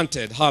be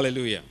planted.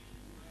 Hallelujah.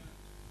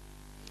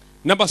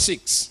 Number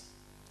 6.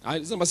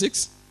 Is number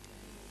 6?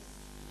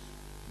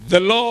 The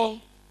law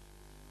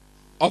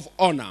of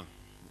honor.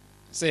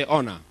 Say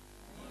honor.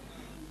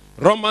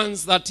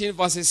 Romans 13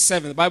 verses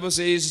 7. The Bible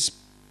says,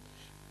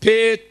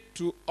 pay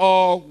to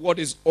all what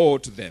is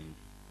owed to them.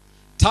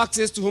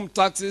 Taxes to whom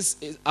taxes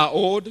are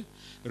owed.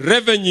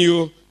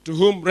 Revenue to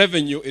whom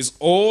revenue is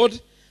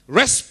owed.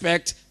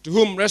 Respect to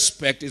whom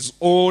respect is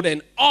owed.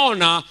 And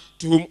honor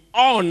to whom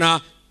honor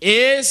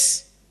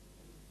is.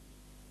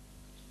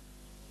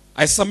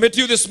 I submit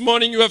to you this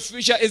morning, your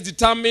future is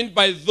determined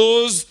by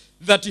those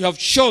that you have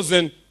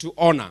chosen to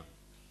honor.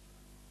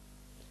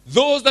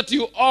 Those that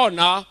you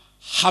honor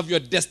have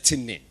your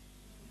destiny.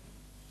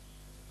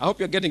 I hope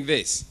you're getting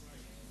this.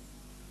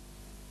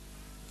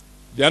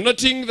 The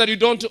anointing that you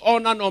don't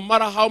honor, no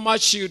matter how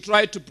much you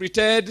try to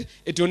pretend,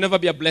 it will never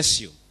be a bless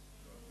you.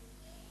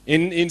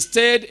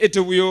 Instead, it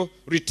will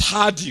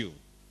retard you.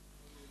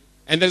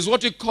 And there's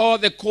what we call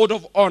the code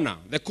of honor.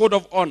 The code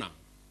of honor.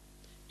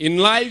 In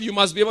life, you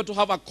must be able to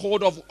have a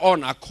code of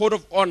honor. A code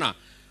of honor.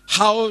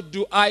 How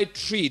do I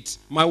treat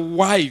my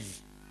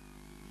wife?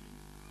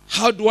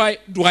 How do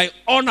I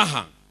honor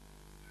her?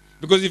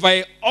 Because if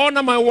I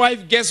honor my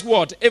wife, guess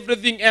what?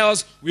 Everything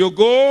else will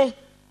go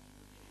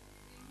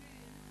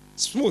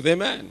smooth.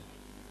 Amen.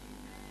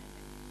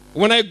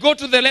 When I go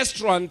to the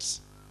restaurant,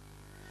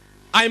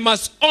 I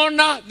must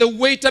honor the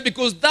waiter,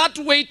 because that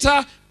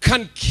waiter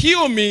can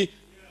kill me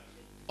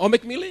or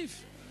make me leave.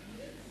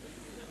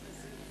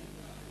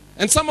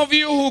 And some of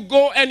you who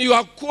go and you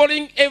are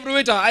calling every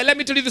waiter, let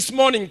me tell you this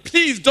morning,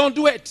 please don't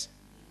do it.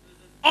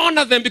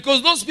 Honor them,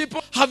 because those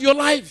people have your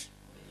life.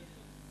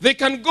 They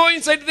can go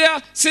inside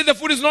there, say the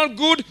food is not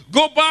good,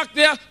 go back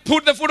there,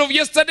 put the food of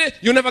yesterday,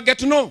 you never get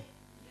to know.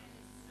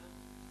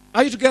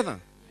 Are you together?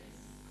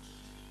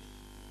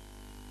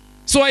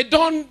 So I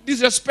don't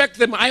disrespect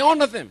them, I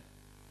honor them.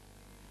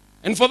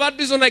 And for that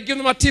reason, I give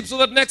them a tip so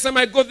that next time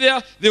I go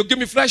there, they'll give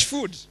me fresh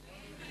food.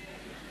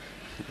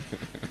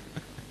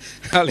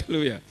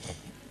 Hallelujah.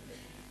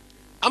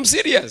 I'm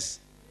serious.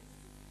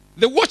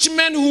 The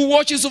watchman who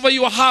watches over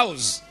your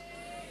house,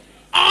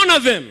 honor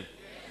them.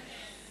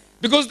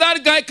 Because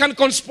that guy can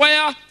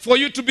conspire for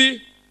you to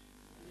be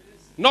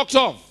knocked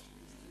off.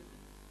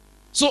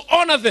 So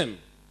honor them.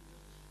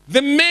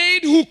 The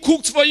maid who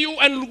cooks for you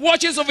and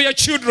watches over your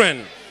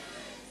children.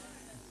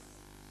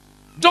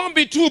 Don't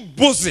be too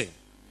busy.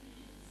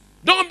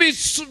 Don't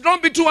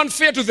be too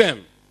unfair to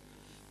them.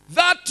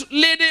 That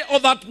lady or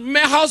that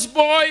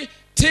houseboy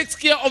takes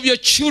care of your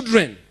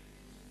children.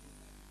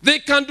 They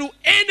can do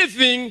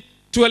anything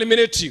to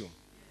eliminate you.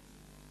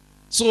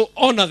 So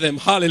honor them.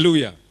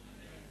 Hallelujah.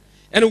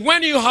 And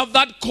when you have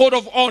that code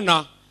of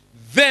honor,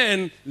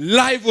 then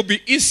life will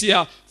be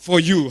easier for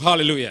you.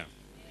 Hallelujah.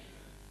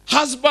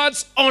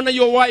 Husbands, honor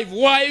your wife.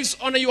 Wives,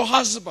 honor your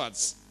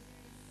husbands.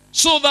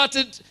 So that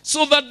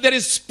there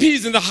is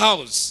peace in the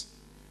house.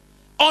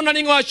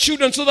 Honoring our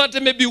children so that they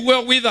may be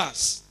well with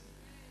us.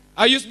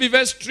 I used to be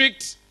very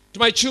strict to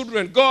my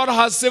children. God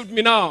has saved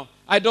me now.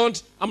 I'm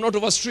not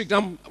over strict.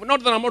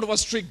 Not that I'm not over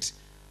strict.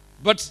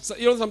 But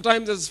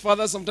sometimes as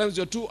fathers, sometimes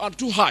you're too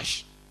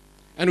harsh.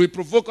 And we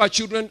provoke our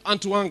children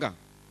unto anger.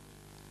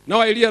 Now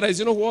I realize,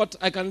 you know what?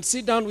 I can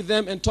sit down with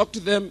them and talk to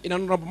them in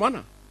an honorable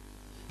manner.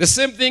 The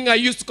same thing I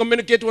used to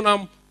communicate when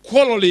I'm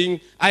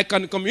quarreling, I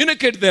can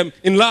communicate them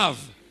in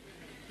love.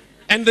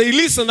 And they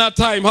listen that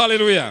time.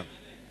 Hallelujah.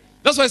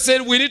 That's why I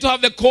said we need to have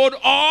the code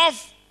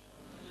of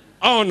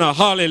honor.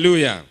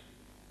 Hallelujah.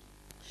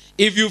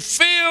 If you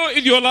fail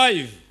in your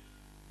life,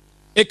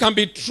 it can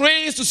be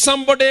traced to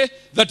somebody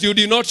that you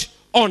did not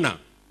honor.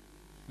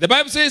 The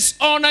Bible says,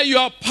 honor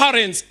your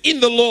parents in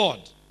the Lord.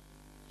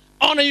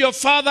 Honor your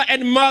father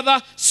and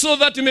mother so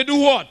that you may do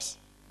what?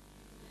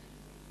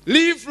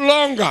 Live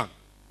longer.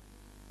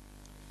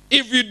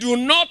 If you do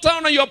not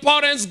honor your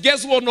parents,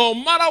 guess what? No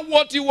matter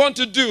what you want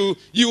to do,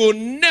 you will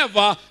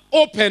never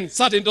open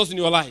certain doors in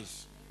your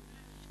life.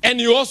 And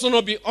you also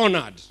not be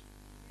honored.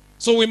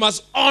 So we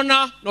must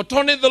honor not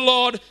only the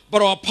Lord,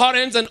 but our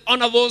parents, and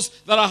honor those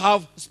that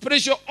have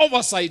spiritual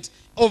oversight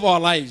over our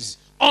lives.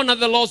 Honor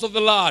the laws of the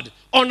Lord.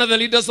 Honor the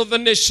leaders of the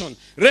nation.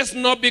 Let's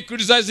not be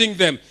criticizing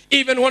them.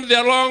 Even when they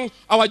are wrong,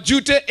 our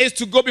duty is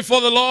to go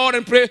before the Lord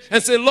and pray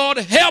and say, Lord,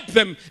 help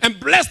them and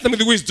bless them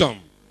with wisdom.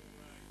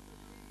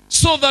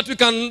 So that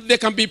there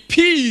can be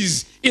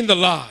peace in the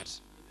Lord.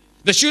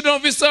 The children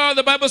of Israel,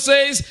 the Bible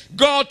says,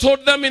 God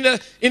told them in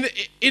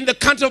the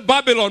country of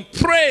Babylon,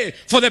 pray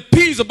for the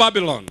peace of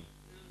Babylon.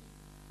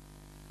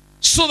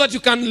 So that you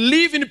can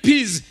live in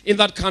peace in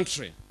that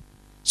country.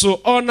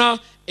 So honor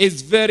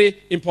is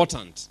very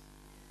important.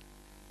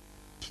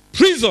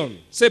 Prison,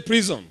 say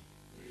prison,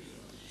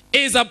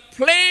 is a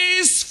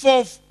place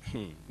for,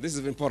 this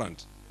is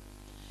important.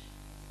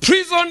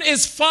 Prison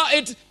is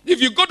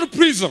if you go to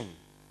prison,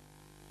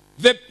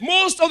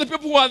 most of the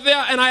people who are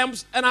there,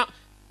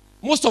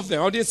 most of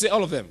them, I didn't say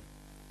all of them,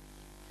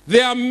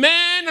 they are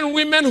men and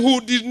women who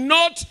did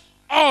not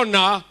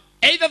honor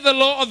either the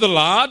law of the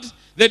Lord.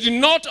 They did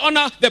not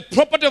honor the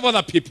property of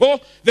other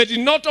people. They did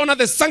not honor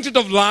the sanctity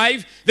of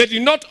life. They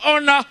did not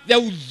honor the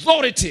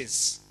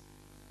authorities.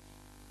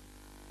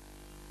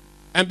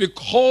 And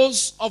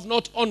because of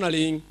not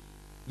honoring,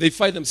 they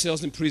find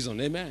themselves in prison.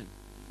 Amen.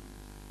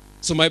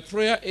 So my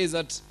prayer is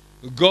that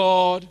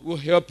God will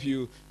help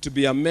you to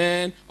be a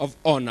man of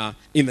honor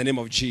in the name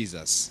of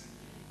Jesus.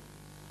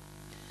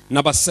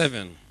 Number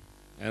 7,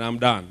 and I'm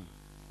done.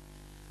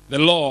 The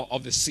law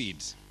of the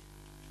seed.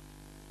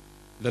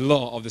 The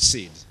law of the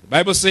seed. The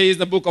Bible says in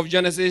the book of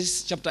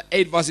Genesis, chapter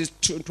 8, verses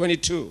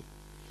 22.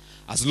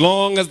 As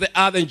long as the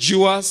earth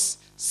endures,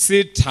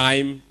 seed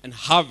time and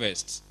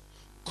harvest,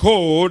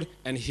 cold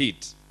and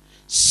heat,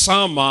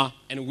 summer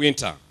and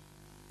winter,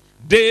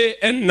 day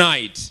and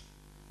night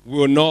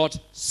will not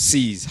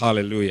cease.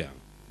 Hallelujah.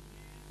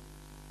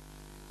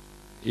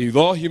 In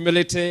all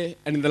humility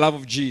and in the love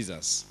of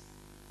Jesus,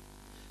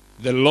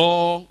 the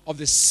law of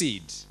the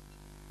seed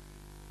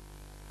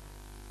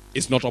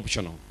is not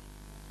optional.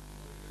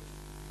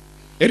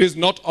 It is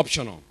not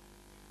optional.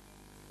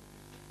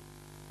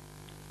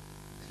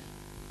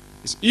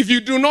 If you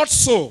do not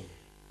sow,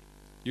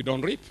 you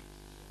don't reap.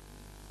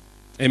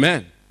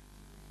 Amen.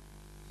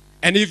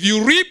 And if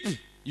you reap,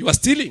 you are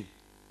stealing.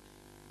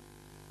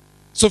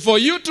 So for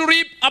you to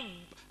reap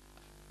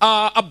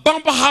a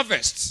bumper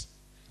harvest,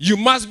 you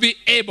must be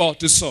able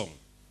to sow.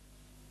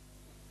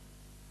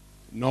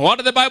 Now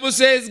what the Bible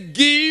says,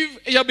 give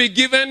and shall be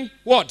given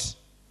what?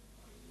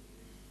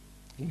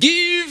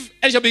 Give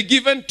and shall be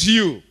given to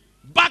you.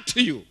 Back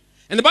to you.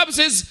 And the Bible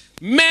says,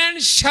 man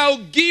shall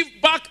give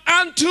back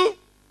unto.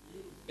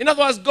 In other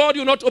words, God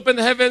will not open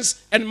the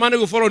heavens and money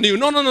will follow you.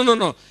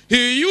 No.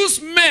 He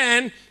used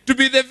men to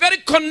be the very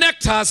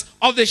connectors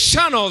of the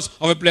channels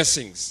of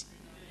blessings.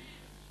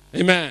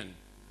 Amen.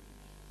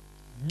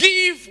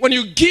 Give, when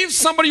you give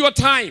somebody your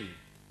time,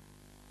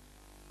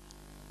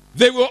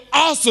 they will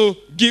also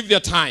give their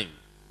time.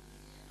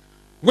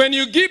 When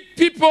you give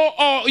people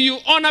or you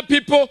honor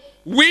people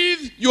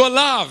with your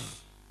love,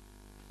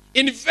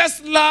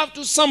 invest love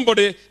to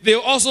somebody, they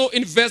will also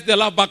invest their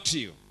love back to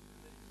you.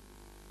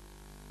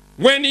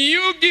 When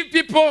you give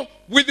people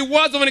with the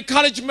words of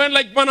encouragement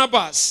like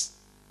Barnabas,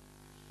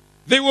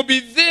 they will be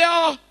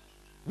there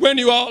when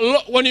you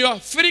are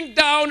feeling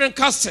down and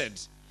casted.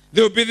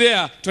 They will be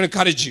there to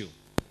encourage you.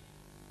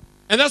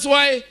 And that's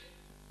why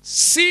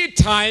seed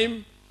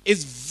time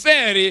is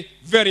very,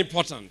 very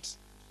important.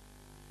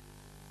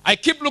 I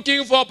keep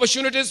looking for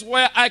opportunities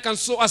where I can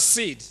sow a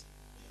seed.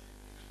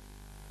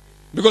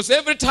 Because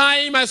every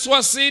time I sow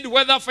a seed,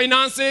 whether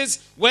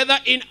finances, whether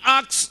in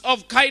acts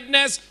of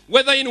kindness,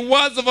 whether in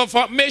words of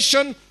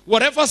affirmation,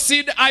 whatever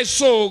seed I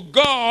sow,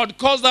 God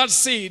calls that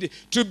seed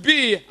to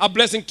be a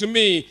blessing to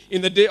me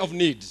in the day of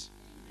need.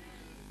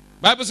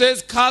 Bible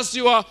says, cast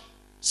your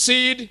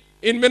seed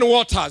in many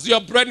waters,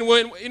 your bread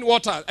in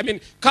water.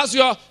 Cast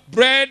your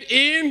bread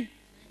in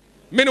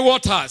many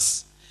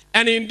waters.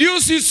 And in due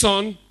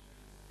season,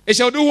 it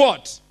shall do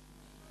what?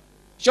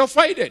 It shall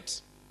find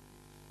it.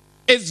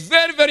 It's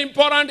very, very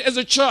important as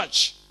a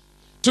church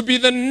to be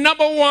the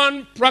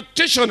 #1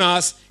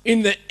 practitioners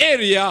in the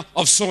area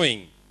of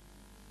sowing.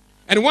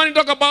 And when you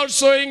talk about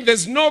sowing,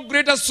 there's no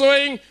greater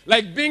sowing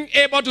like being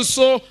able to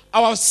sow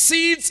our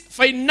seeds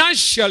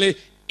financially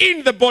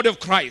in the body of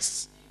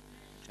Christ.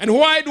 And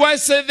why do I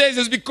say this?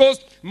 Is because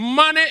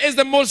money is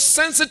the most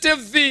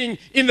sensitive thing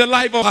in the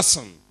life of a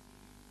person.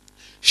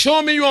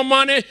 Show me your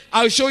money,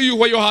 I'll show you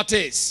where your heart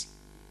is.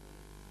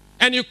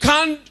 And you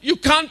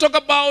can't talk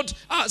about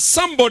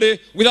somebody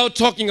without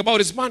talking about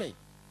his money.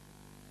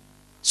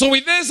 So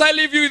with this, I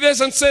leave you with this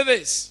and say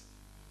this.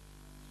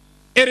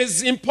 It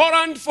is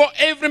important for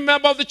every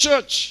member of the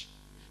church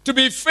to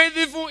be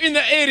faithful in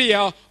the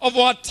area of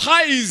our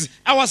tithes,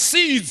 our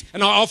seeds,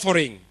 and our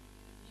offering.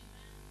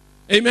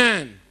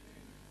 Amen.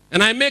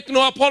 And I make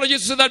no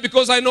apologies to say that,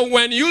 because I know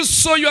when you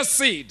sow your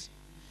seed,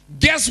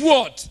 guess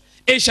what?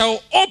 It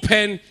shall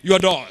open your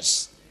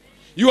doors.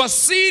 Your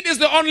seed is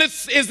the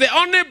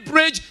only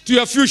bridge to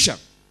your future.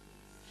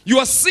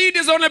 Your seed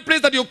is the only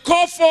place that you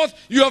call forth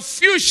your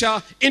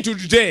future into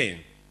today.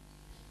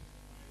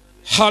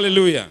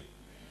 Hallelujah.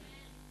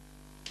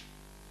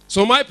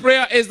 So my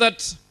prayer is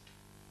that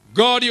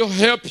God, you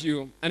help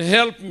you and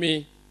help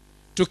me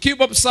to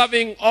keep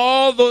observing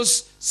all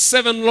those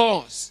 7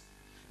 laws.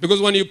 Because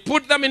when you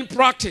put them in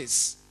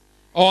practice,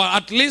 or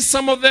at least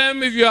some of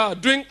them, if you are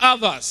doing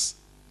others,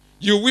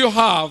 you will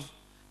have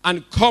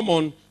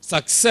uncommon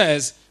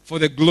success for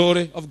the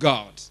glory of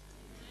God.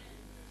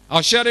 I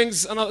was sharing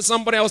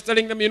somebody, I was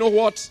telling them, you know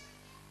what?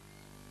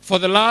 For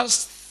the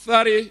last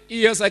 30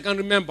 years I can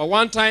remember,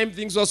 one time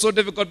things were so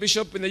difficult,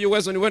 Bishop, in the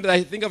U.S. when we went,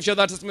 I think I've shared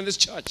that testimony in this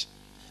church,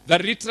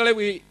 that literally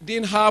we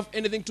didn't have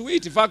anything to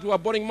eat. In fact, we were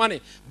borrowing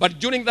money. But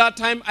during that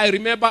time, I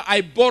remember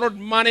I borrowed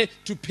money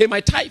to pay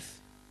my tithe.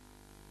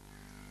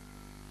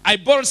 I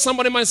borrowed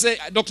somebody and say,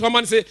 Dr.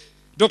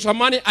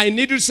 Amani, I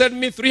need you to send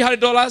me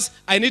 $300.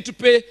 I need to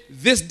pay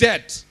this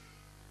debt.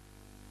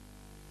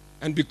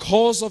 And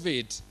because of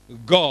it,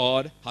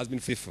 God has been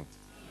faithful.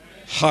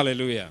 Amen.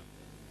 Hallelujah.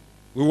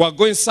 We were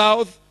going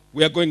south,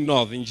 we are going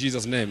north in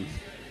Jesus' name.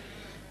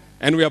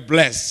 And we are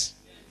blessed.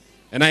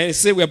 And I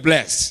say we are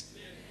blessed.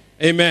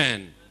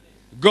 Amen.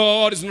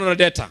 God is not a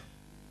debtor.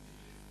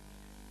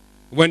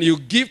 When you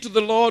give to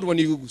the Lord, when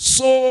you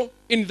sow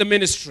in the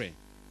ministry,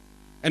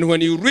 and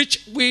when you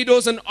reach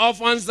widows and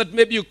orphans that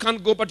maybe you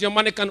can't go, but your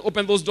money can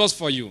open those doors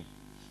for you,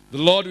 the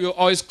Lord will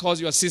always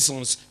cause your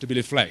seasons to be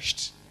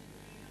refreshed.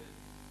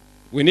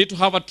 We need to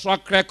have a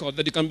track record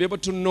that you can be able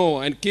to know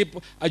and keep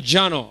a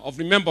journal of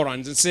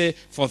remembrance and say,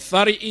 for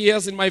 30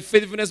 years in my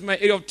faithfulness, my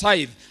area of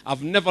tithe,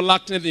 I've never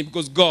lacked anything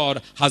because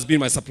God has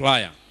been my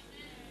supplier.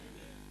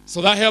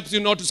 So that helps you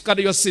not to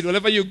scatter your seed.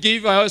 Whenever you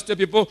give, I always tell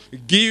people,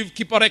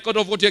 keep a record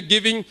of what you're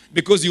giving,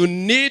 because you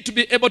need to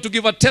be able to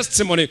give a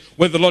testimony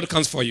when the Lord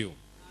comes for you.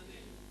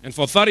 And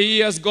for 30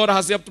 years, God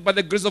has helped by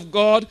the grace of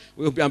God.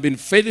 I've been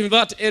faithful in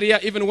that area.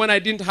 Even when I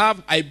didn't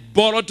have, I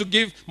borrowed to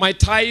give my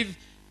tithe.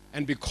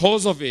 And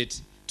because of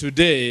it,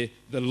 today,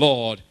 the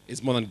Lord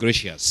is more than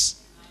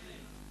gracious.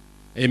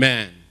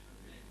 Amen.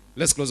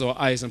 Let's close our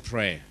eyes and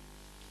pray.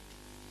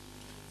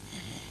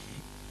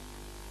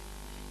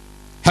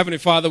 Heavenly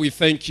Father, we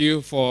thank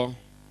you for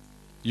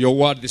your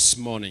word this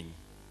morning.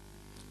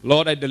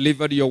 Lord, I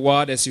delivered your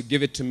word as you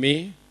give it to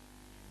me.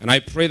 And I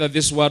pray that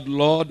this word,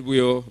 Lord,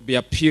 will be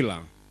a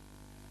pillar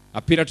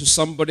to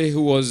somebody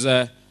who was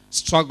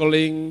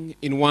struggling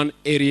in one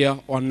area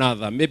or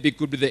another. Maybe it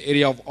could be the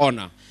area of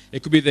honor.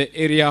 It could be the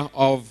area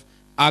of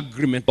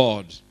agreement,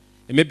 Lord.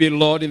 It may be,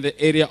 Lord, in the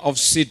area of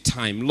seed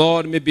time.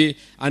 Lord, maybe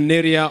an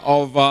area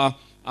of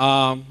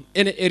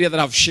any area that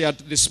I've shared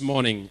this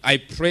morning. I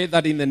pray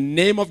that in the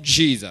name of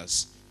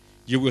Jesus,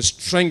 you will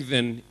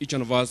strengthen each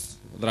one of us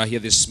that are here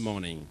this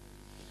morning.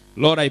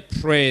 Lord, I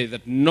pray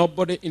that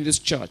nobody in this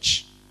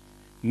church,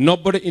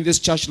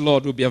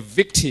 Lord, will be a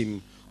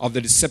victim of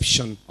the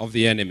deception of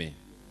the enemy.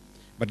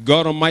 But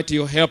God Almighty,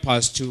 you help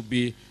us to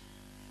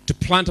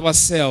plant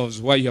ourselves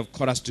where you have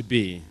called us to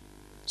be,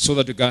 so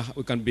that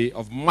we can be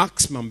of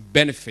maximum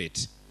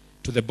benefit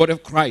to the body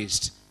of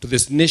Christ, to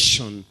this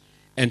nation,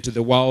 and to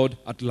the world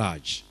at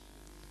large.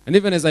 And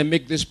even as I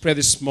make this prayer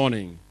this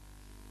morning,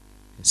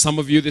 some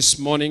of you this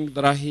morning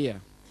that are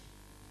here,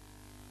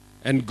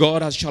 and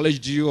God has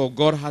challenged you, or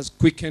God has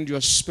quickened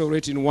your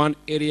spirit in one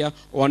area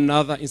or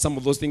another in some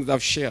of those things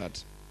I've shared.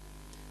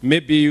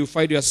 Maybe you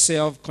find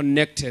yourself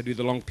connected with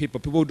the wrong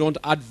people who don't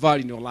add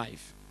value in your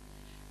life.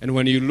 And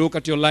when you look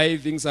at your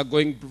life, things are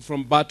going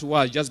from bad to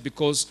worse just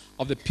because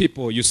of the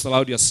people you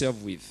surround yourself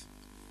with.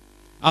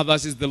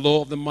 Others is the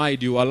law of the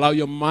mind. You allow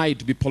your mind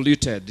to be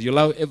polluted. You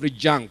allow every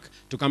junk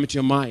to come into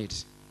your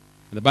mind.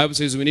 And the Bible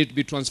says we need to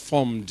be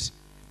transformed,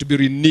 to be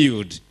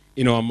renewed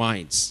in our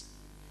minds.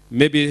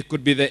 Maybe it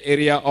could be the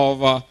area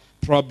of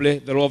probably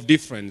the law of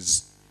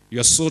difference.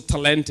 You're so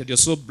talented, you're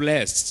so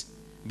blessed,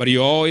 but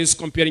you're always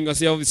comparing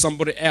yourself with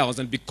somebody else.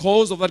 And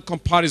because of that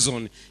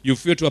comparison, you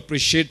fail to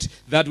appreciate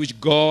that which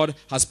God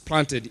has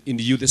planted in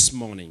you this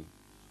morning.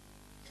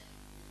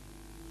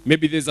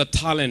 Maybe there's a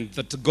talent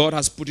that God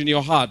has put in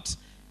your heart,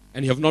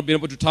 and you have not been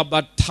able to tap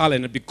that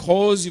talent. And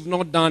because you've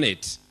not done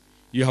it,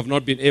 you have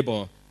not been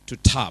able to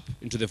tap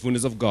into the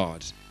fullness of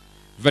God.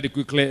 Very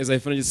quickly, as I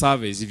finish the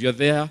service, if you're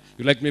there,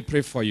 you'd like me to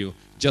pray for you,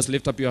 just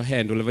lift up your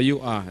hand wherever you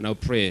are, and I'll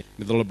pray.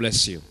 May the Lord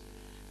bless you.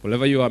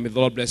 Wherever you are, may the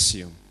Lord bless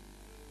you.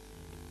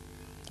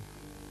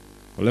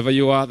 Wherever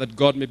you are, that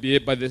God may be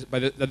able,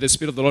 that the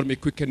Spirit of the Lord may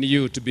quicken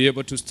you to be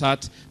able to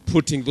start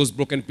putting those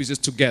broken pieces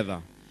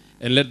together.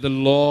 And let the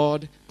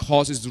Lord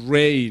cause His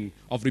reign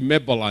of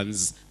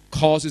remembrance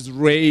cause His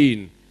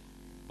rain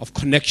of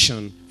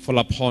connection fall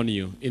upon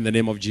you in the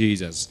name of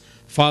Jesus.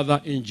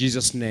 Father, in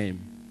Jesus' name,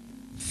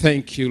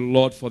 thank you,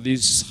 Lord, for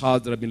these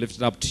hearts that have been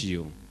lifted up to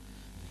you.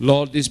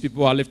 Lord, these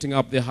people are lifting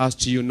up their hearts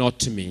to you, not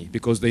to me,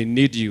 because they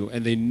need you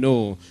and they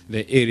know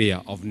the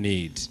area of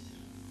need.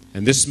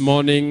 And this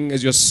morning,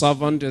 as your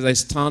servant, as I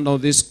stand on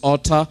this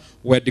altar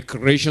where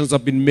declarations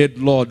have been made,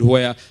 Lord,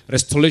 where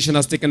restoration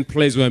has taken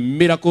place, where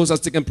miracles has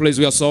taken place,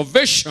 where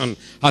salvation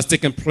has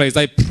taken place,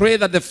 I pray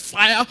that the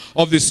fire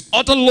of this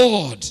altar,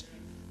 Lord,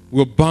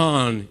 will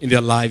burn in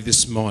their life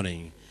this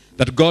morning.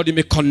 That, God, you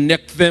may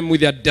connect them with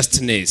their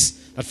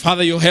destinies. That,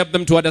 Father, you help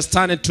them to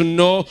understand and to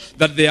know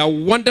that they are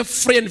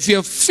wonderfully and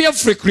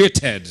fearfully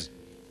created,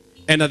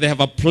 and that they have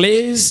a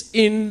place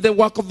in the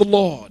work of the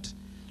Lord.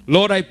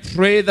 Lord, I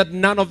pray that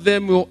none of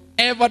them will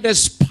ever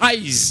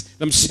despise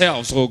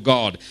themselves, oh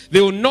God.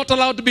 They will not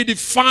allow to be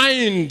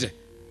defined,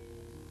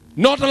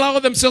 not allow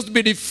themselves to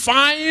be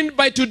defined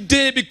by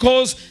today,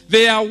 because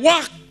they are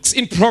works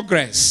in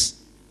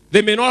progress.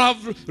 They may not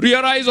have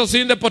realized or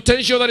seen the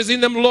potential that is in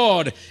them,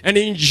 Lord. And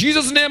in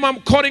Jesus' name, I'm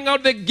calling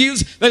out the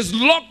gifts that is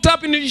locked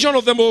up in each one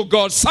of them, oh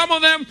God. Some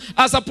of them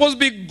are supposed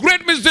to be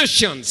great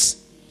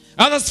musicians.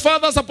 Others,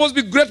 Father, are supposed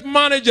to be great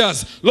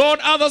managers. Lord,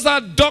 others are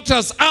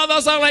doctors.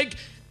 Others are like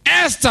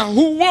Esther,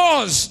 who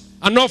was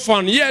an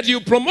orphan, yet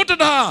you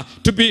promoted her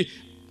to be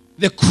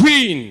the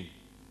queen.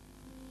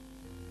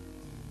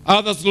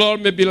 Others, Lord,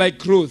 may be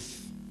like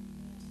Ruth,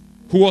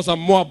 who was a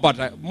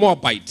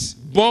Moabite,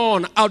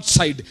 born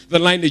outside the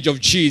lineage of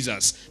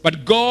Jesus.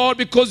 But God,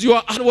 because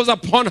your hand was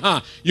upon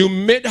her, you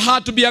made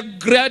her to be a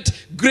great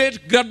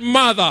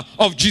grandmother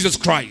of Jesus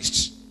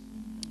Christ.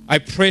 I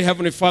pray,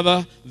 Heavenly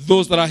Father,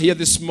 those that are here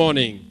this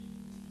morning,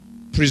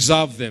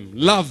 preserve them,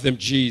 love them,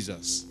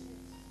 Jesus.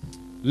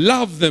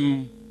 Love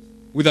them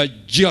with a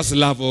just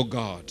love, oh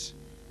God.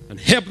 And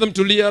help them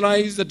to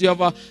realize that you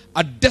have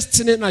a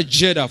destiny and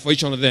agenda for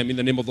each one of them in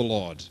the name of the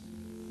Lord.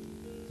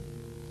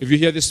 If you're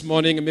here this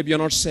morning and maybe you're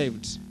not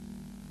saved,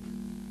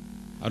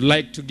 I'd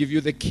like to give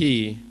you the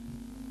key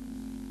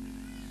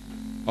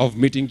of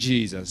meeting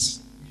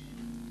Jesus.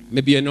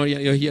 Maybe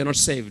you're here not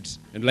saved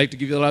and like to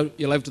give your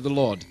life to the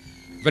Lord.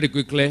 Very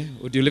quickly,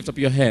 would you lift up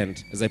your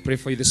hand as I pray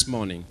for you this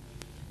morning?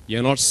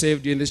 You're not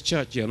saved, you're in this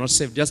church, you're not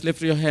saved. Just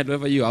lift your hand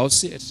wherever you are, I'll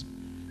see it.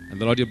 And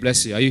the Lord will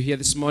bless you. Are you here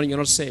this morning, you're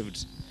not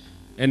saved?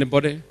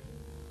 Anybody?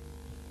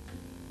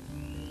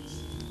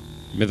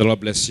 May the Lord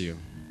bless you.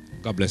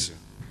 God bless you.